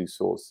those two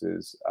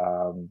sources.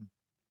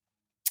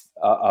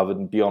 Other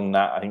than beyond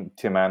that, I think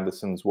Tim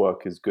Anderson's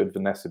work is good.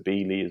 Vanessa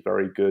Beeley is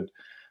very good.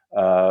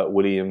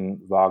 William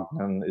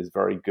Wagner is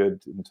very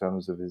good in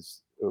terms of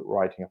his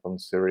writing up on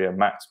Syria.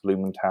 Max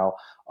Blumenthal,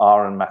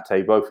 and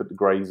Mate, both at the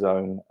Grey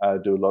Zone,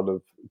 do a lot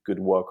of good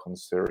work on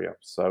Syria.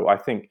 So I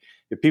think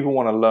if people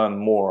want to learn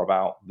more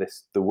about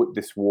this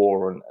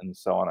war and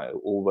so on,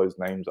 all those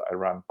names that I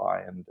ran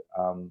by, and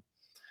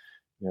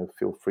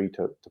feel free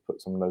to put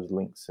some of those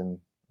links in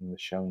the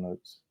show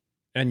notes.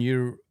 And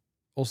you're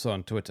also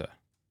on Twitter.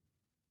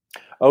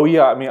 Oh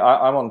yeah, I mean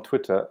I'm on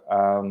Twitter.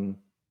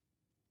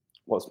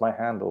 What's my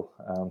handle?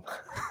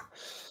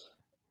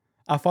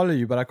 I follow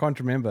you, but I can't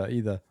remember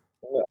either.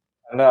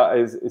 No,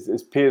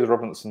 it's Piers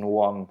Robinson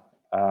 1.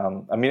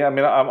 I mean, I'm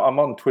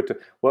on Twitter.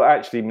 Well,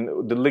 actually,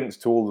 the links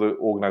to all the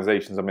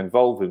organisations I'm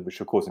involved in,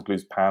 which of course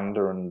includes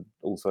Panda and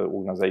also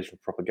Organisation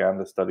for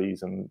Propaganda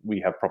Studies, and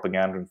we have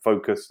Propaganda in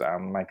Focus, our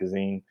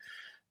magazine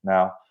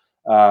now.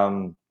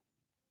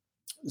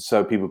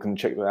 So people can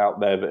check that out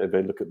there if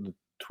they look at the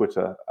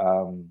Twitter,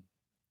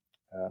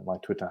 my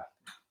Twitter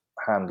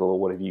handle, or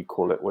whatever you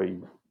call it, where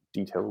you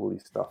detail all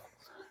these stuff.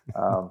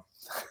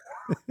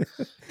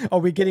 Are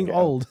we getting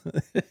old?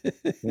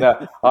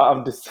 No,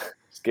 I'm just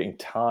getting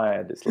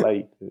tired. It's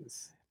late.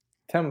 It's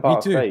 10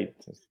 past 8.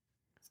 It's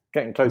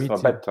getting close to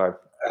my bedtime.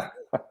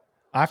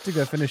 I have to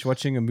go finish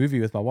watching a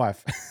movie with my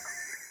wife.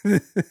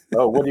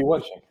 Oh, what are you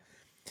watching?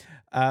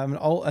 I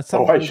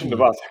shouldn't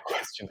have asked that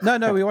question.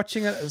 No, we're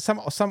watching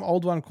some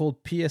old one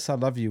called P.S. I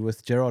Love You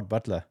with Gerard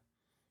Butler.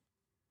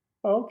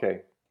 Oh,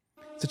 okay.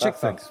 It's a chick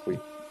flick. Sweet.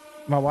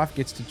 My wife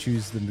gets to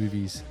choose the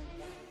movies.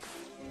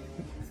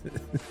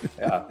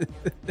 Yeah,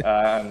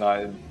 and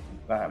that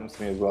happens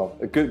to me as well.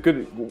 A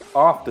good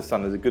After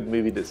Sun is a good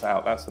movie that's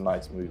out. That's a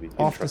nice movie.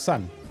 After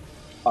Sun.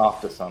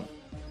 After Sun.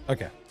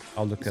 Okay,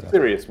 I'll look it up. It's a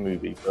serious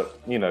movie, but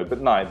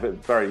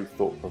very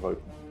thought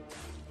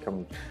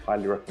provoking.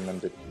 Highly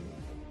recommended.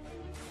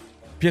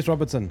 Piers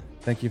Robertson,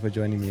 thank you for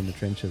joining me in the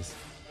trenches.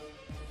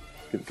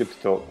 Good to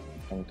talk.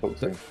 And talk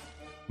soon.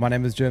 My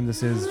name is Germ.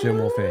 This is Germ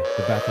Warfare,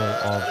 the battle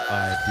of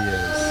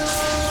ideas.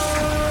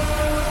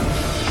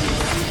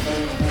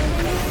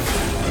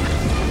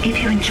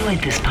 If you enjoyed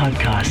this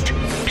podcast,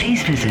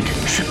 please visit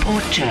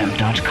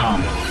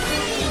supportgerm.com.